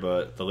 sure,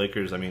 but the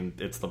Lakers, I mean,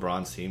 it's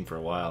LeBron's team for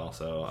a while,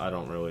 so I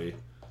don't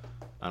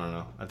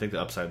know. I think the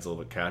upside's a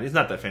little bit capped. He's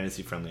not that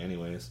fantasy friendly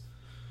anyways.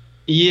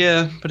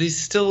 Yeah, but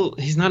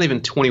he's not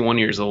even 21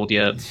 years old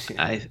yet.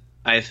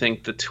 I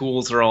think the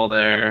tools are all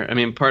there. I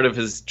mean, part of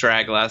his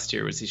drag last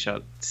year was he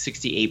shot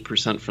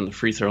 68% from the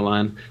free throw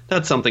line.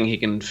 That's something he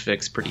can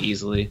fix pretty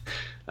easily.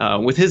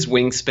 With his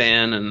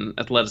wingspan and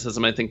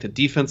athleticism, I think the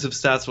defensive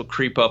stats will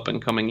creep up in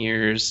coming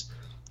years.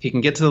 He can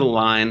get to the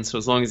line, so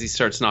as long as he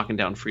starts knocking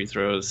down free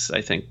throws,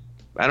 I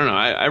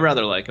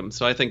rather like him,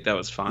 so I think that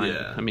was fine.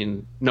 Yeah. I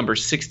mean, number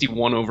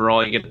 61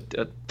 overall, you get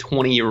a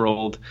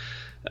 20-year-old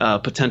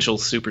potential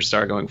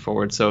superstar going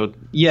forward. So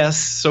yes,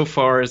 so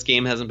far his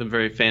game hasn't been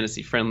very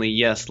fantasy friendly.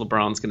 Yes,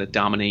 LeBron's going to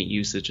dominate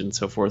usage and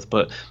so forth,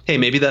 but hey,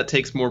 maybe that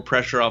takes more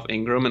pressure off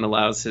Ingram and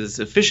allows his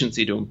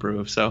efficiency to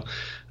improve. So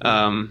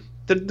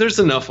there's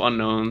enough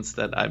unknowns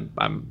that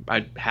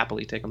I'd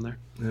happily take him there.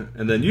 Yeah.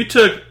 And then you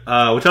took, which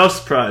I was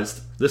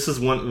surprised. This is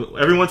one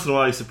every once in a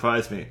while you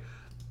surprise me,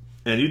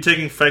 and you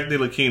taking Frank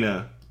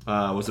Ntilikina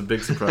was a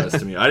big surprise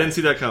to me. I didn't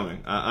see that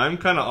coming. I'm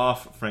kind of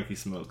off Frankie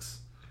Smokes.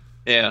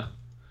 Yeah.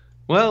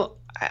 Well,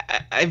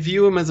 I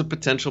view him as a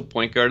potential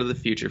point guard of the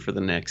future for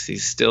the Knicks.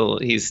 He's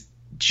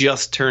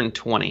just turned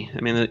 20.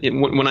 I mean,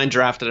 when I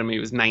drafted him, he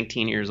was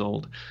 19 years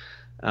old.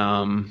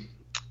 And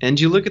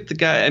you look at the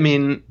guy, I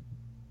mean,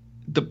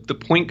 the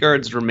point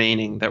guards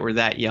remaining that were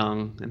that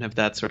young and have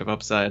that sort of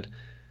upside,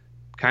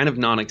 kind of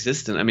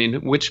non-existent. I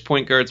mean, which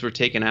point guards were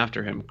taken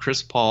after him?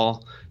 Chris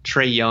Paul,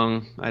 Trae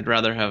Young. I'd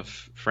rather have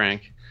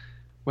Frank.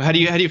 Well, how do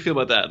you feel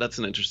about that? That's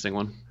an interesting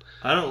one.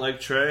 I don't like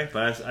Trae,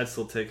 but I'd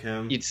still take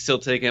him. You'd still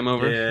take him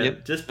over? Yeah,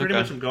 yep. Just pretty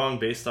much I'm going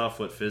based off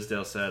what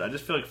Fizdale said. I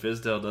just feel like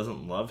Fizdale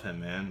doesn't love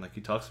him, man. Like,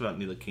 he talks about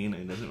Ntilikina,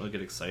 he doesn't really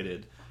get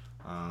excited.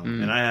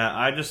 And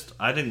I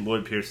think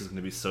Lloyd Pierce is going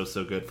to be so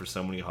good for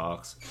so many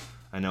Hawks.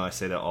 I know I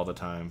say that all the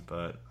time,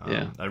 but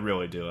I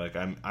really do. Like,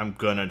 I'm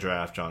going to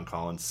draft John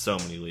Collins so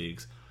many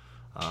leagues.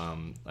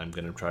 I'm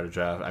going to try to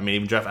draft. I may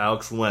even draft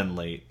Alex Len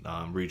late,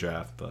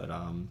 redraft. But,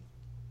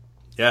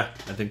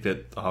 I think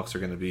that the Hawks are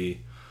going to be...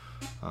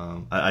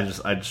 I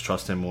just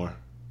trust him more.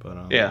 But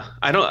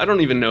I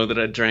don't even know that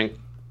I'd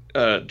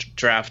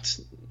draft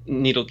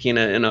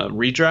Ntilikina in a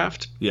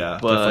redraft. Yeah,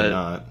 but definitely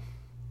not.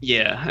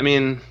 Yeah, I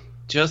mean,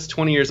 just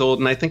 20 years old,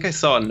 and I think I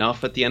saw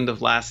enough at the end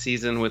of last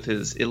season with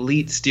his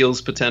elite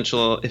steals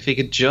potential. If he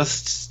could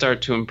just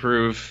start to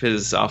improve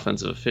his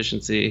offensive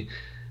efficiency,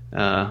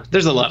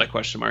 there's a lot of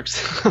question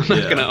marks.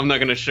 I'm not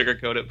gonna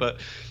sugarcoat it, but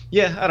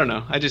yeah, I don't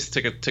know. I just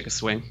took a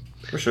swing.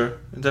 For sure,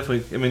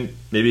 definitely. I mean,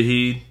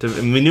 maybe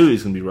we knew he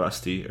was gonna be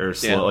rusty or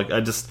slow. Yeah. Like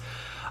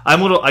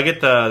I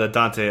get the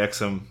Dante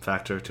Exum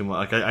factor too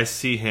much. Like I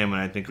see him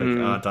and I think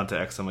like Dante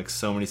Exum, like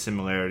so many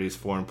similarities,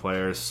 foreign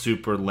players,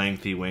 super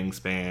lengthy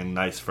wingspan,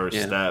 nice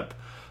first step,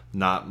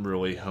 not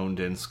really honed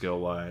in skill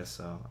wise.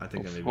 So I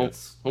think maybe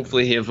that's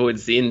hopefully he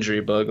avoids the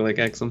injury bug like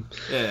Exum.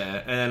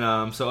 Yeah,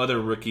 and so other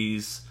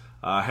rookies,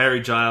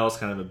 Harry Giles,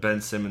 kind of a Ben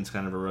Simmons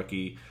kind of a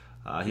rookie.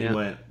 He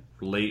went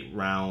late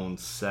round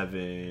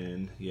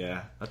 7.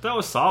 Yeah, I thought it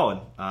was solid.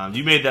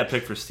 You made that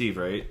pick for Steve,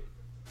 right?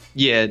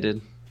 Yeah, I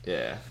did.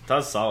 Yeah, that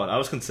was solid. I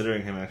was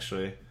considering him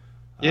actually.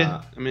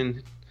 Yeah, I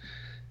mean,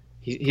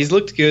 he's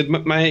looked good.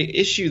 My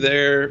issue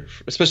there,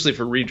 especially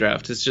for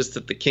redraft, is just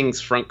that the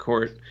Kings' front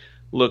court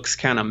looks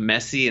kind of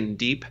messy and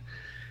deep.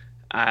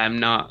 I'm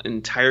not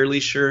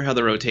entirely sure how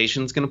the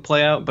rotation's going to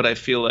play out, but I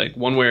feel like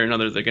one way or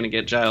another they're going to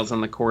get Giles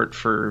on the court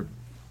for,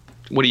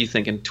 what are you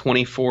thinking,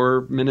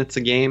 24 minutes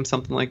a game,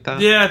 something like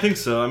that? Yeah, I think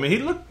so. I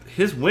mean,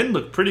 his win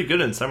looked pretty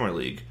good in Summer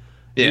League.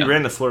 He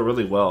ran the floor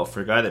really well.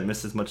 For a guy that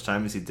missed as much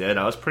time as he did,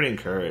 I was pretty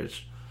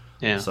encouraged.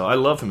 Yeah. So I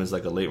love him as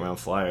like a late round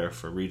flyer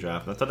for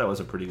redraft. And I thought that was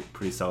a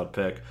pretty solid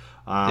pick.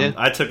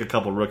 I took a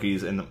couple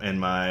rookies in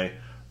my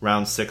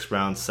round 6,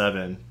 round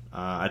 7.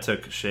 I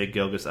took Shea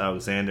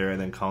Gilgeous-Alexander and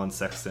then Colin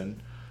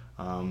Sexton.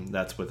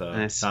 That's with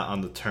not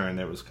on the turn.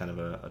 There was kind of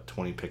a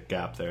 20 pick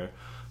gap there.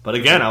 But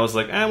again, I was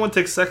like, I want to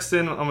take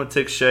Sexton. I'm going to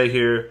take Shea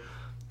here.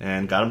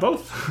 And got them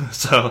both.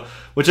 So,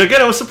 which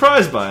again, I was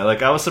surprised by.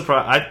 Like, I was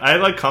surprised. I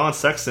like Colin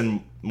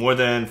Sexton more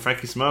than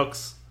Frankie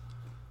Smokes.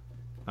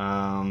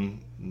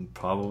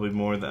 Probably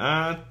more than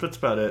that's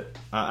about it.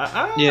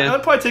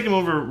 I'd probably take him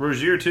over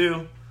Rozier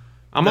too.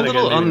 I'm a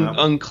little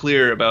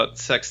unclear about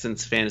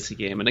Sexton's fantasy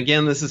game, and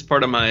again, this is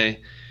part of my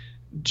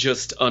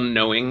just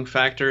unknowing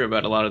factor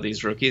about a lot of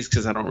these rookies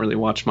because I don't really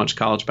watch much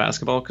college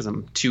basketball because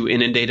I'm too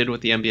inundated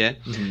with the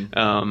NBA.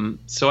 Mm-hmm.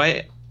 So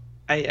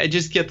I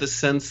just get the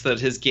sense that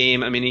his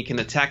game, I mean, he can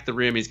attack the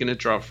rim. He's going to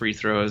draw free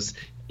throws.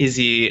 Is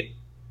he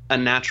a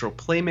natural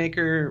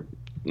playmaker?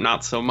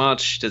 Not so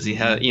much. Does he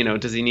have,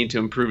 does he need to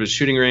improve his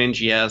shooting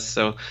range? Yes.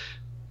 So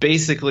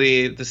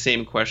basically the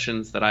same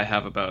questions that I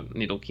have about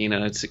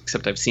Ntilikina,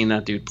 except I've seen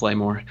that dude play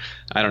more.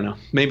 I don't know.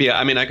 Maybe,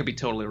 I could be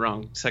totally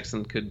wrong.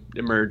 Sexton could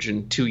emerge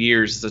in 2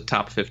 years as a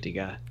top 50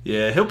 guy.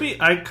 Yeah,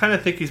 I kind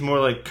of think he's more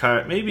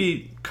like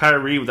maybe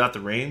Kyrie without the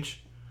range.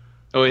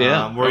 Oh,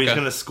 yeah. Where he's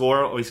going to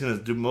score, or he's going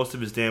to do most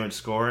of his damage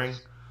scoring.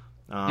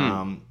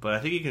 But I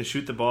think he can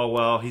shoot the ball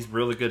well. He's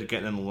really good at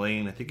getting in the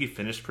lane. I think he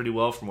finished pretty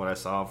well from what I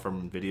saw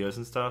from videos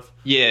and stuff.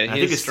 Yeah, I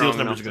think his steals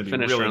numbers are going to be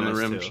really around nice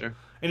the rim, too. sure.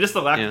 And just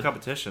the lack of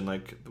competition.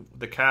 Like,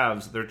 the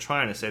Cavs, they're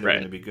trying to say they're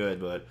going to be good,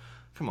 but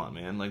come on,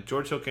 man. Like,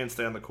 George Hill can't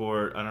stay on the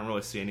court. I don't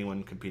really see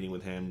anyone competing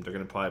with him. They're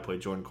going to probably play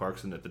Jordan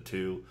Clarkson at the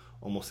 2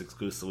 almost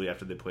exclusively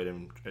after they played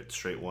him at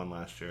straight 1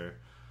 last year.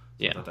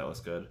 So I thought that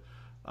was good.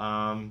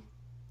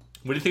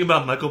 What do you think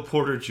about Michael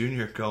Porter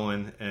Jr.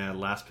 going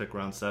last pick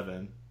round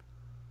 7?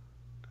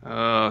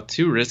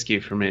 Too risky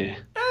for me.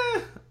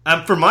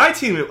 For my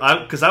team,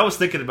 because I was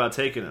thinking about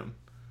taking him.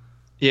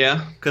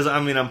 Yeah. Because,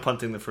 I'm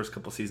punting the first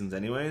couple seasons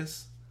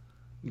anyways.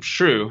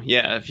 True.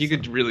 Yeah, if you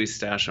could really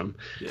stash him.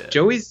 Yeah.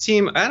 Joey's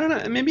team, I don't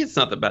know. Maybe it's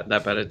not that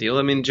bad a deal.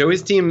 I mean,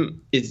 Joey's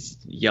team is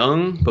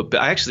young, but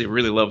I actually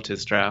really loved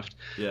his draft.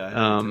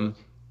 Yeah.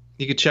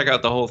 You could check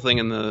out the whole thing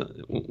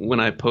when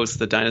I post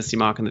the Dynasty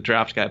Mock and the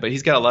Draft Guide. But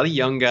he's got a lot of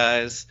young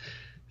guys,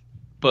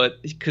 but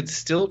he could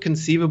still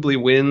conceivably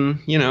win,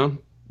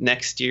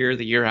 next year,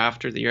 the year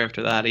after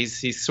that.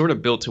 He's sort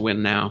of built to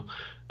win now.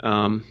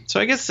 So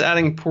I guess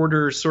adding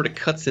Porter sort of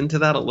cuts into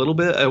that a little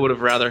bit. I would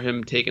have rather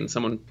him taken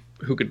someone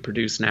who could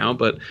produce now,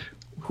 but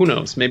who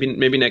knows?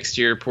 Maybe next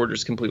year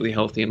Porter's completely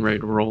healthy and ready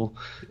to roll.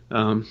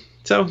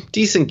 So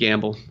decent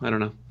gamble. I don't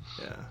know.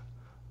 Yeah.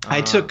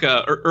 I took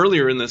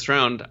earlier in this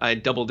round. I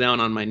doubled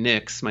down on my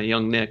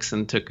young Knicks,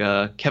 and took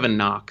Kevin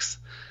Knox,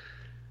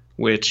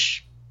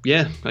 which,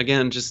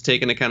 again, just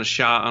taking a kind of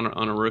shot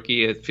on a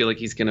rookie. I feel like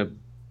he's going to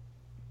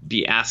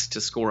be asked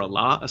to score a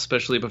lot,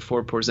 especially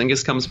before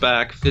Porzingis comes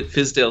back.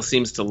 Fizdale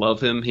seems to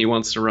love him. He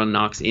wants to run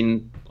Knox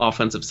in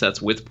offensive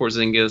sets with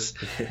Porzingis.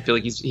 I feel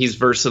like he's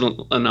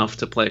versatile enough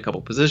to play a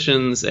couple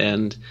positions,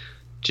 and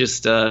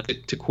just to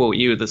quote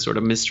you, the sort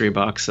of mystery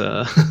box.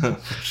 For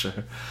sure.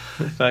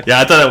 Yeah,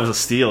 I thought that was a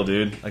steal,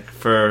 dude. Like,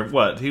 for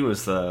what? He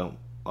was the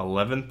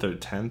 11th or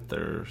 10th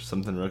or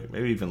something,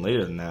 maybe even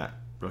later than that,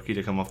 rookie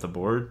to come off the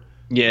board.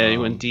 Yeah, he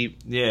went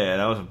deep. Yeah,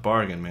 that was a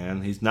bargain,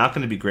 man. He's not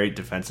going to be great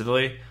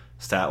defensively,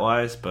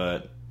 stat-wise,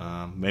 but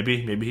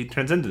maybe he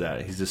turns into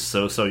that. He's just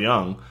so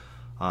young.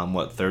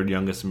 Third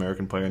youngest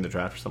American player in the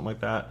draft or something like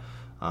that.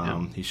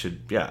 He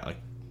should,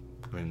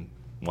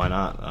 why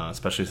not?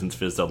 Especially since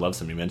Fizdale loves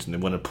him. You mentioned they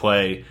want to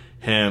play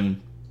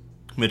him,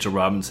 Mitchell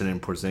Robinson,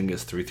 and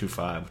Porzingis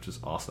 3-5, which is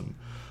awesome.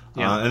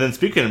 Yeah. And then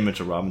speaking of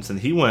Mitchell Robinson,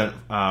 he went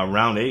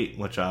round 8,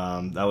 which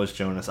that was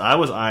Jonas. I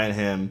was eyeing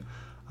him,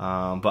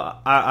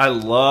 but I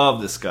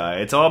love this guy.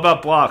 It's all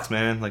about blocks,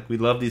 man. Like, we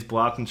love these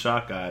block and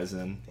shot guys,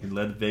 and he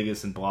led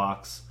Vegas in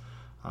blocks.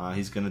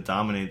 He's going to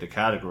dominate the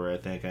category, I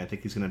think, and I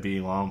think he's going to be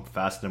long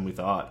faster than we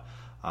thought.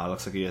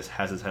 Looks like he has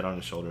his head on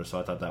his shoulders, so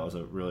I thought that was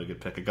a really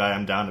good pick. A guy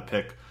I'm down to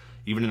pick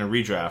even in a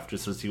redraft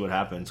just to see what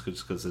happens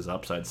because his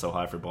upside's so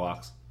high for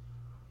blocks.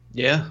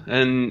 Yeah,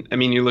 and I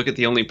mean, you look at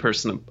the only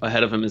person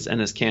ahead of him is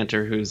Enes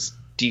Kanter, whose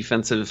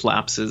defensive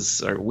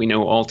lapses we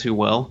know all too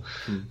well.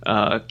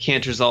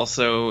 Kanter's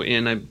also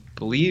in, I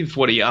believe,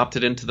 he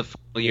opted into the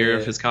full year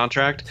of his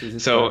contract,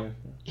 so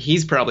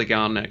he's probably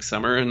gone next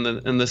summer,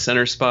 and the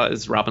center spot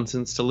is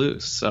Robinson's to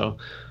lose. So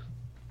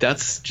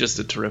that's just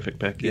a terrific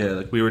pick. Yeah,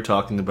 like we were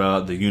talking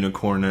about the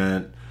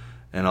Unicornet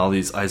and all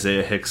these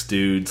Isaiah Hicks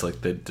dudes.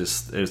 Like,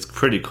 it's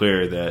pretty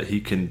clear that he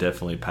can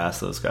definitely pass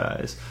those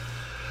guys.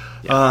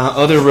 Yeah.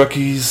 Other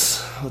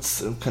rookies.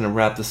 Let's kind of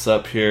wrap this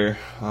up here.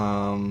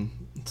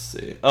 Let's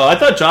see. Oh, I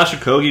thought Josh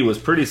Okogie was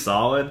pretty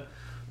solid.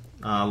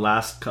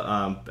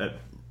 At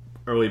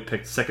early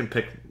pick, second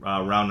pick,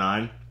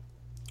 round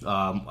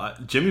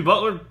 9. Jimmy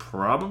Butler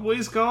probably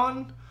is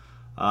gone,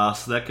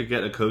 so that could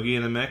get Okogie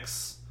in the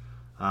mix.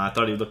 I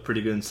thought he looked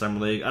pretty good in summer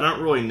league. I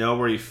don't really know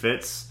where he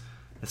fits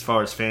as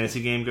far as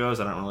fantasy game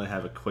goes. I don't really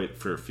have a quite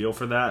for a feel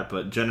for that,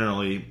 but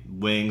generally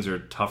wings are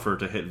tougher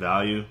to hit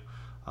value.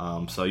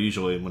 So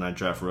usually when I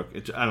draft rook,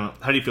 I don't know.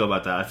 How do you feel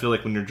about that? I feel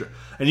like when you're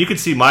and you can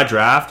see my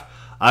draft,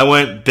 I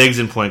went bigs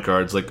and point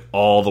guards like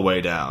all the way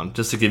down.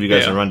 Just to give you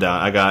guys a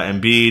rundown, I got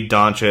Embiid,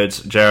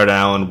 Doncic, Jared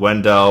Allen,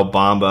 Wendell,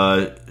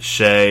 Bamba,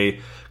 Shea,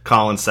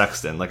 Colin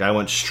Sexton. Like, I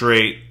went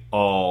straight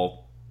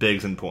all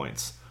bigs and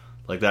points.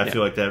 Like that, I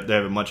feel like they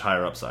have a much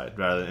higher upside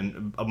rather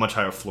than a much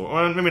higher floor,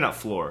 or maybe not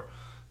floor,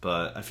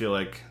 but I feel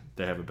like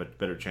they have a bit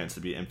better chance to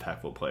be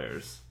impactful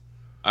players.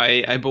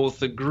 I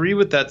both agree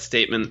with that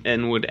statement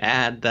and would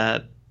add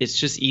that it's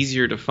just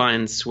easier to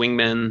find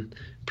swingmen,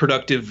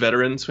 productive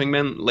veteran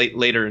swingmen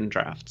later in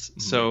drafts. Mm-hmm.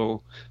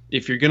 So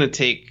if you're going to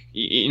take,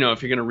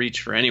 if you're going to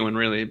reach for anyone,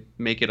 really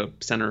make it a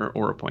center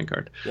or a point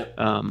guard. Yep.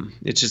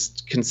 It's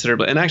just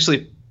considerably, and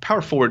actually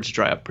power forwards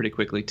dry up pretty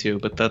quickly too,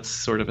 but that's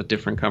sort of a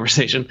different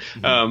conversation.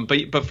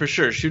 Mm-hmm. But for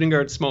sure, shooting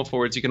guards, small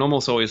forwards, you can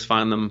almost always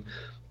find them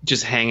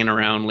just hanging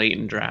around late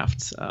in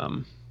drafts.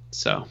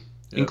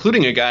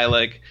 Including a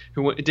guy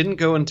who didn't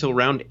go until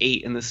round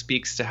 8, and this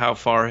speaks to how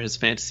far his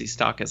fantasy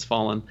stock has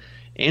fallen.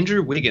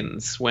 Andrew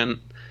Wiggins went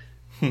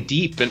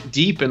deep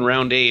in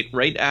round 8,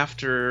 right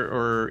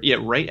after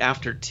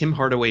Tim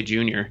Hardaway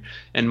Jr.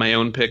 and my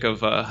own pick of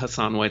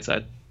Hassan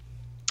Whiteside.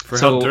 For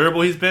how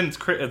durable he's been, it's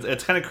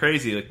kind of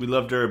crazy. Like, we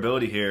love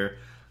durability here.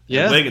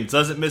 Yeah, and Wiggins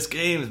doesn't miss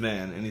games,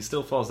 man, and he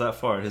still falls that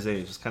far at his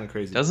age. It's kind of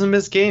crazy. Doesn't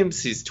miss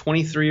games. He's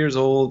 23 years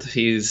old.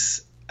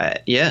 He's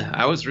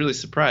I was really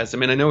surprised. I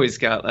mean, I know he's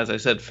got, as I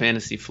said,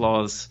 fantasy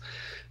flaws,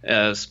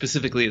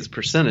 specifically his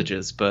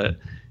percentages, but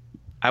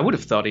I would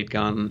have thought he'd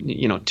gone,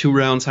 2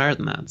 rounds higher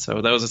than that. So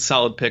that was a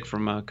solid pick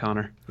from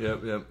Connor.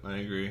 Yep, I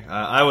agree.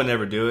 I would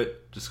never do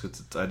it just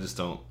because I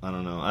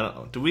don't know. I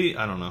don't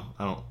know.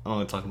 I don't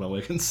want to talk about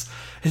Wiggins.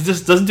 He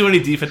just doesn't do any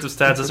defensive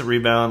stats, doesn't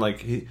rebound.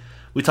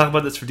 We talk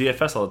about this for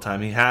DFS all the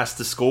time. He has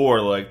to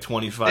score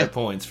 25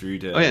 points for you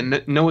to. Oh yeah,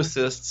 no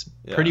assists.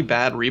 Yeah. Pretty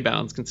bad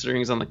rebounds considering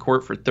he's on the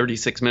court for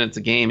 36 minutes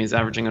a game. He's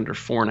averaging under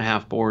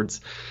 4.5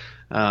 boards.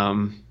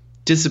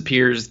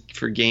 Disappears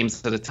for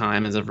games at a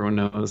time, as everyone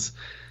knows.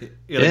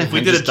 If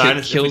we did a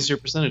dynasty, kills your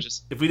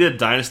percentages. If we did a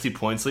dynasty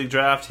points league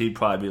draft, he'd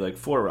probably be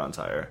 4 rounds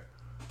higher.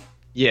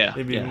 Yeah,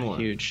 maybe even more.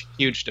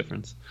 Huge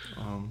difference.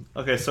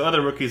 Okay, so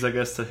other rookies, I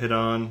guess, to hit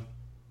on.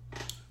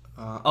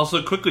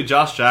 Also, quickly,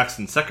 Josh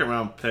Jackson, second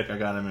round pick. I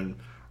got him in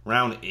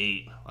round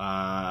 8.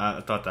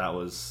 I thought that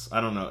was,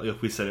 I don't know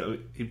if we said it,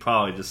 he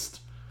probably just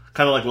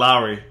kind of like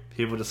Lowry.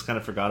 People just kind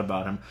of forgot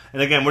about him.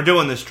 And again, we're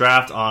doing this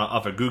draft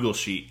off a Google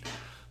sheet,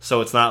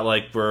 so it's not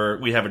like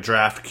we have a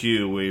draft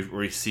queue where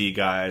we see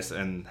guys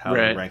and how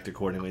they're ranked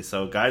accordingly.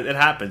 So guys, it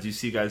happens. You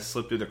see guys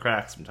slip through the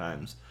cracks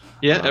sometimes.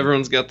 Yeah,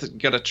 everyone's got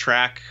to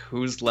track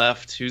who's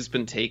left, who's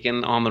been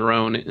taken on their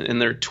own,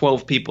 and there are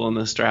 12 people in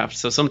this draft.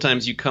 So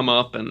sometimes you come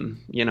up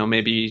and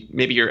maybe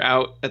you're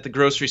out at the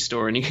grocery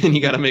store and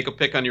you got to make a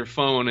pick on your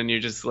phone, and you're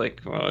just like,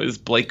 is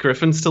Blake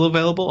Griffin still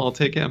available? I'll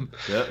take him.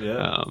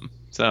 Yeah.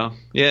 So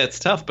yeah, it's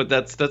tough, but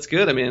that's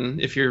good. I mean,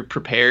 if you're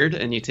prepared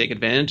and you take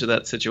advantage of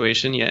that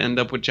situation, you end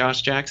up with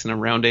Josh Jackson in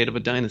round 8 of a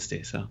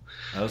dynasty. So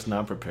I was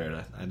not prepared.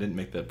 I didn't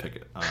make that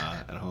pick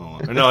at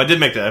home. Or no, I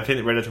did make that. I picked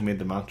it right after we made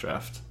the mock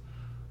draft.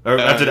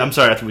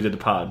 After we did the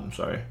pod. I'm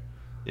sorry.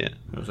 Yeah.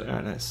 I was like, all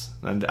right, nice.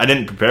 And I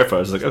didn't prepare for it.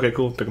 I was like, okay,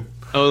 cool, pick him.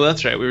 Oh,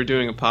 that's right. We were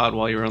doing a pod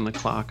while you were on the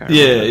clock.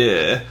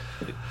 Yeah.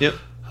 Yep.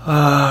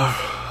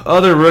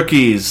 Other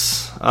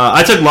rookies.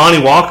 I took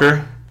Lonnie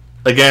Walker.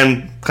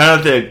 Again, kind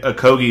of the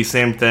Okogie,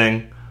 same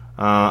thing.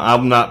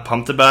 I'm not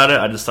pumped about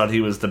it. I just thought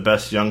he was the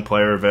best young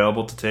player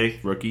available to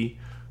take, rookie.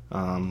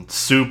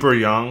 Super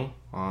young.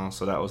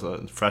 So that was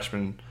a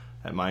freshman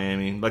at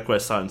Miami. Like what I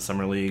saw in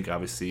Summer League,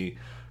 obviously.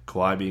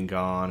 Kawhi being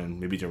gone, and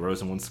maybe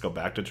DeRozan wants to go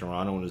back to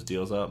Toronto when his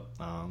deal's up.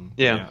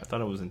 I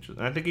thought it was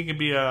interesting. I think he could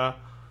be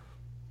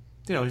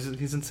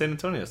he's in San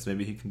Antonio, so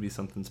maybe he can be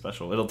something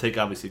special. It'll take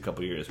obviously a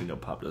couple years. We know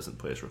Pop doesn't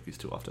play his rookies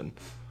too often.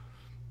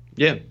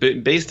 Yeah,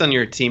 based on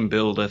your team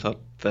build, I thought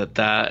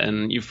that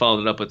and you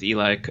followed it up with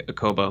Eli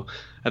Akobo.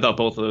 I thought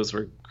both of those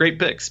were great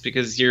picks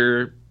because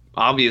you're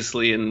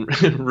obviously in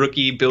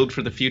rookie build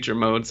for the future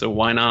mode, so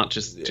why not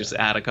just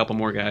add a couple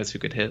more guys who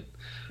could hit.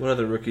 What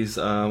other rookies?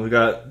 We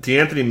got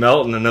DeAnthony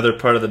Melton, another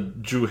part of the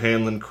Drew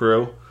Hanlen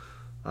crew.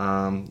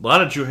 A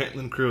lot of Drew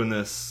Hanlen crew in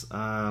this.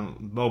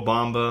 Mo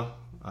Bamba,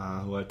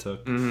 who I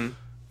took.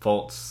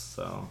 Fultz.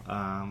 So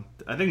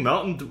I think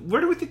Melton.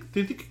 Where do we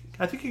think?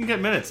 I think he can get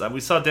minutes. We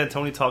saw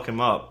D'Antoni talk him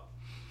up.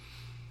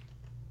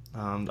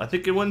 I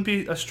think it wouldn't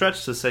be a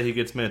stretch to say he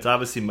gets minutes.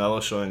 Obviously,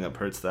 Melo showing up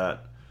hurts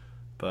that.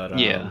 But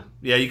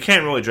you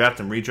can't really draft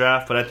and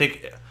redraft. But I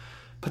think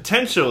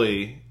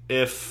potentially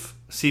if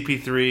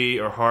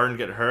CP3 or Harden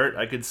get hurt,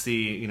 I could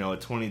see a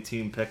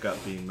 20-team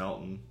pickup being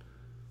Melton.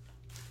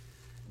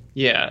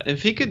 Yeah,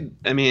 if he could,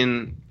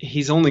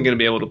 he's only going to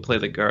be able to play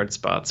the guard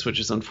spots, which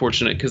is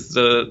unfortunate because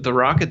the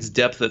Rockets'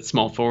 depth at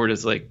small forward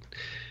is like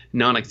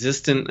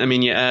non-existent.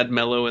 You add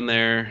Melo in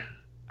there,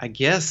 I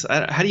guess.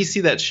 How do you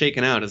see that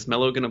shaken out? Is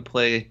Melo going to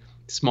play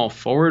small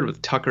forward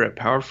with Tucker at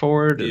power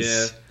forward?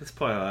 Yeah, that's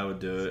probably how I would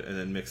do it, and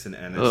then mix in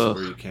Ennis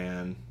where you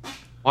can.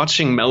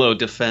 Watching Melo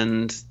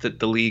defend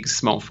the league's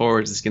small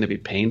forwards is going to be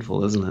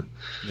painful, isn't it?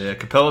 Yeah,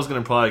 Capella's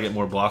going to probably get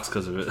more blocks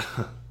because of it.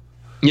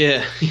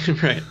 Yeah, you're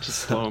right.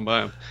 Just flowing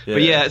by him.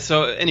 Yeah. But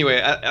so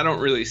anyway, I don't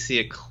really see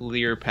a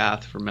clear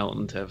path for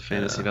Melton to have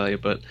fantasy value.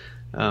 But,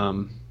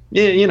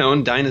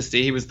 in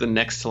Dynasty, he was the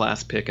next to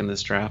last pick in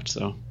this draft.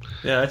 So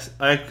yeah,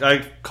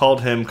 I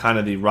called him kind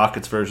of the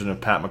Rockets version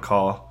of Pat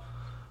McCaw.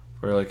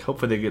 Where,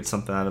 hopefully they get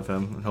something out of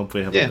him, and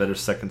hopefully have a better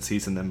second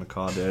season than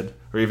McCaw did.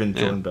 Or even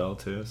Jordan Bell,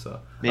 too.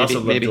 So I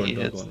also love Jordan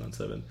Bell going on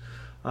 7.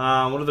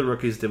 What other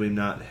rookies did we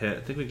not hit?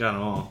 I think we got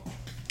them all. I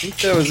think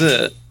that was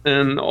it.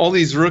 And all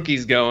these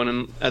rookies going,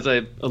 and as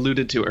I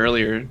alluded to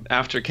earlier,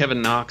 after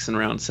Kevin Knox in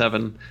round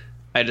 7,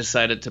 I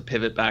decided to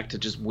pivot back to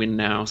just win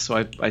now.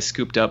 So I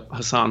scooped up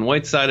Hassan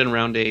Whiteside in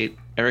round 8,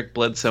 Eric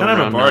Bledsoe in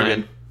round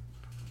 9.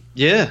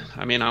 Yeah,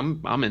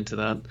 I'm into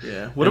that.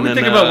 Yeah. What do we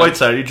think about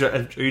Whiteside?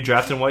 Are you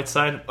drafting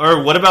Whiteside?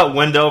 Or what about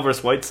Wendell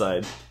versus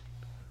Whiteside?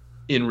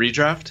 In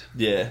redraft?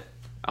 Yeah.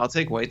 I'll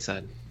take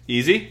Whiteside.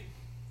 Easy?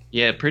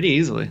 Yeah, pretty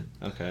easily.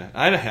 Okay.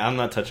 I'm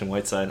not touching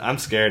Whiteside. I'm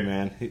scared,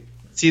 man.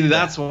 See,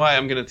 that's why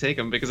I'm going to take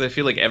him, because I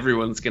feel like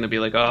everyone's going to be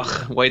like, oh,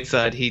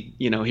 Whiteside, he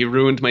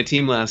ruined my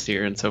team last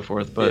year and so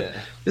forth. But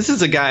this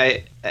is a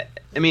guy,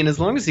 as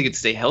long as he could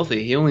stay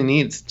healthy, he only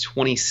needs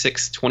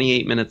 26,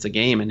 28 minutes a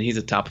game, and he's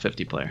a top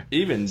 50 player.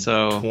 Even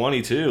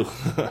 22.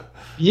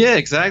 Yeah,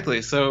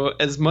 exactly. So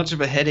as much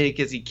of a headache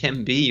as he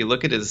can be, you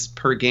look at his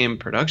per-game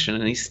production,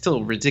 and he's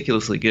still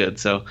ridiculously good.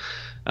 So,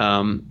 I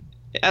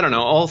don't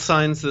know, all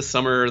signs this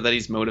summer that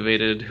he's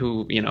motivated, if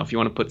you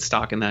want to put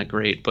stock in that,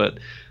 great. But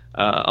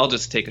I'll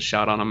just take a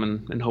shot on him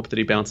and hope that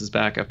he bounces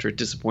back after a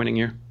disappointing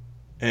year.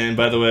 And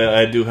by the way,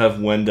 I do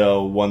have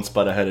Wendell one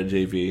spot ahead of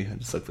JV. I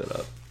just looked that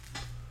up.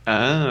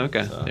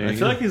 Okay. So I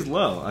feel like he's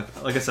low.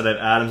 Like I said, I have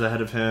Adams ahead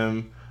of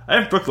him.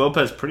 I have Brook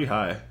Lopez pretty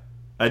high.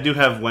 I do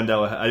have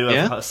Wendell. I do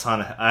have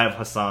Hassan. I have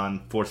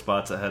Hassan 4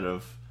 spots ahead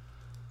of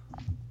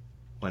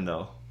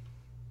Wendell.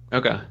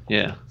 Okay.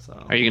 Yeah. So,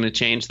 are you going to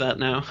change that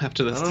now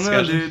after this discussion?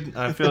 I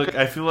don't know, dude.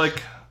 I feel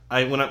like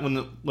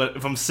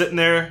if I'm sitting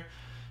there.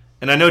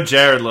 And I know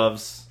Jared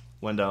loves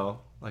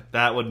Wendell.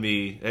 That would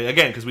be,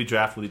 again, because we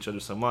draft with each other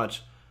so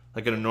much.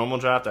 In a normal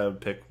draft, I would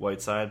pick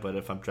Whiteside. But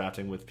if I'm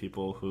drafting with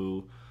people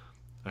who,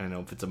 I don't know,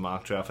 if it's a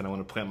mock draft and I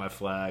want to plant my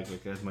flag,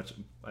 as much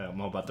I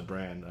know about the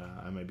brand,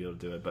 I might be able to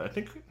do it. But I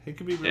think he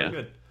could be really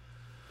good.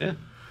 Yeah.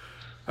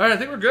 All right, I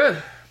think we're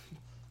good.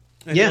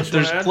 Anything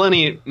there's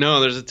plenty. No,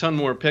 there's a ton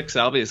more picks,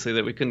 obviously,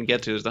 that we couldn't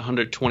get to. There's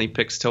 120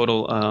 picks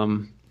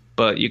total.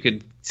 But you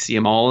could see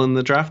them all in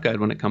the draft guide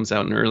when it comes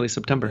out in early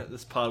September. Yeah,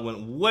 this pod went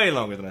way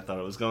longer than I thought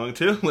it was going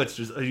to, which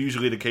is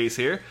usually the case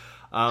here.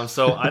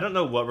 So I don't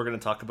know what we're going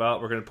to talk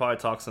about. We're going to probably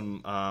talk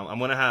some. I'm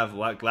going to have,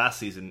 last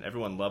season,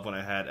 everyone loved when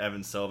I had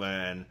Evan Silva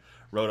and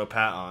Roto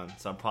Pat on.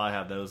 So I'll probably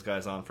have those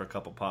guys on for a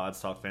couple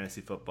pods, talk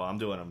fantasy football. I'm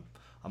doing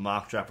a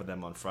mock draft with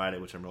them on Friday,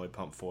 which I'm really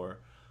pumped for.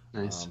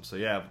 Nice. So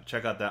yeah,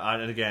 check out that.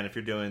 And again, if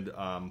you're doing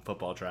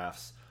football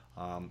drafts,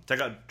 check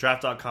out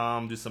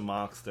draft.com, do some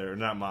mocks. They're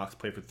not mocks,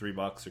 play for $3,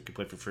 or you can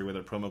play for free with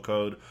our promo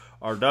code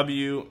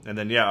RW. And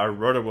then our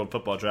Roto World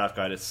Football Draft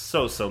Guide is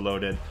so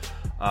loaded.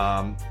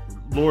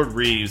 Lord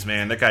Reeves,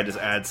 man, that guy just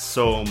adds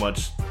so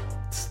much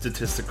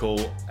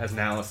statistical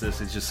analysis.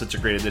 He's just such a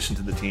great addition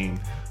to the team.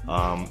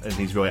 And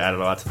he's really added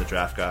a lot to the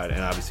draft guide.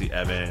 And obviously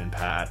Evan and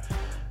Pat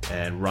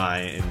and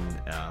Ryan,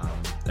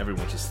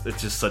 everyone, it's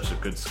just such a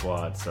good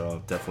squad.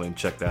 So definitely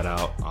check that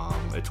out.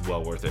 It's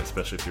well worth it,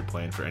 especially if you're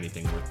playing for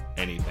anything worth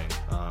anything.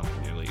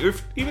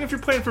 Even if you're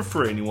playing for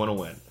free and you want to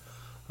win,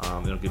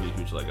 it'll give you a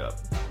huge leg up.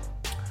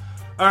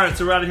 All right,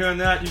 so we're out of here on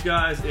that. You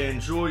guys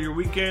enjoy your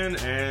weekend,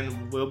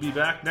 and we'll be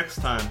back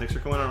next time. Thanks for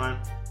coming on, Ryan.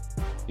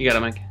 You got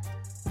it, Mike.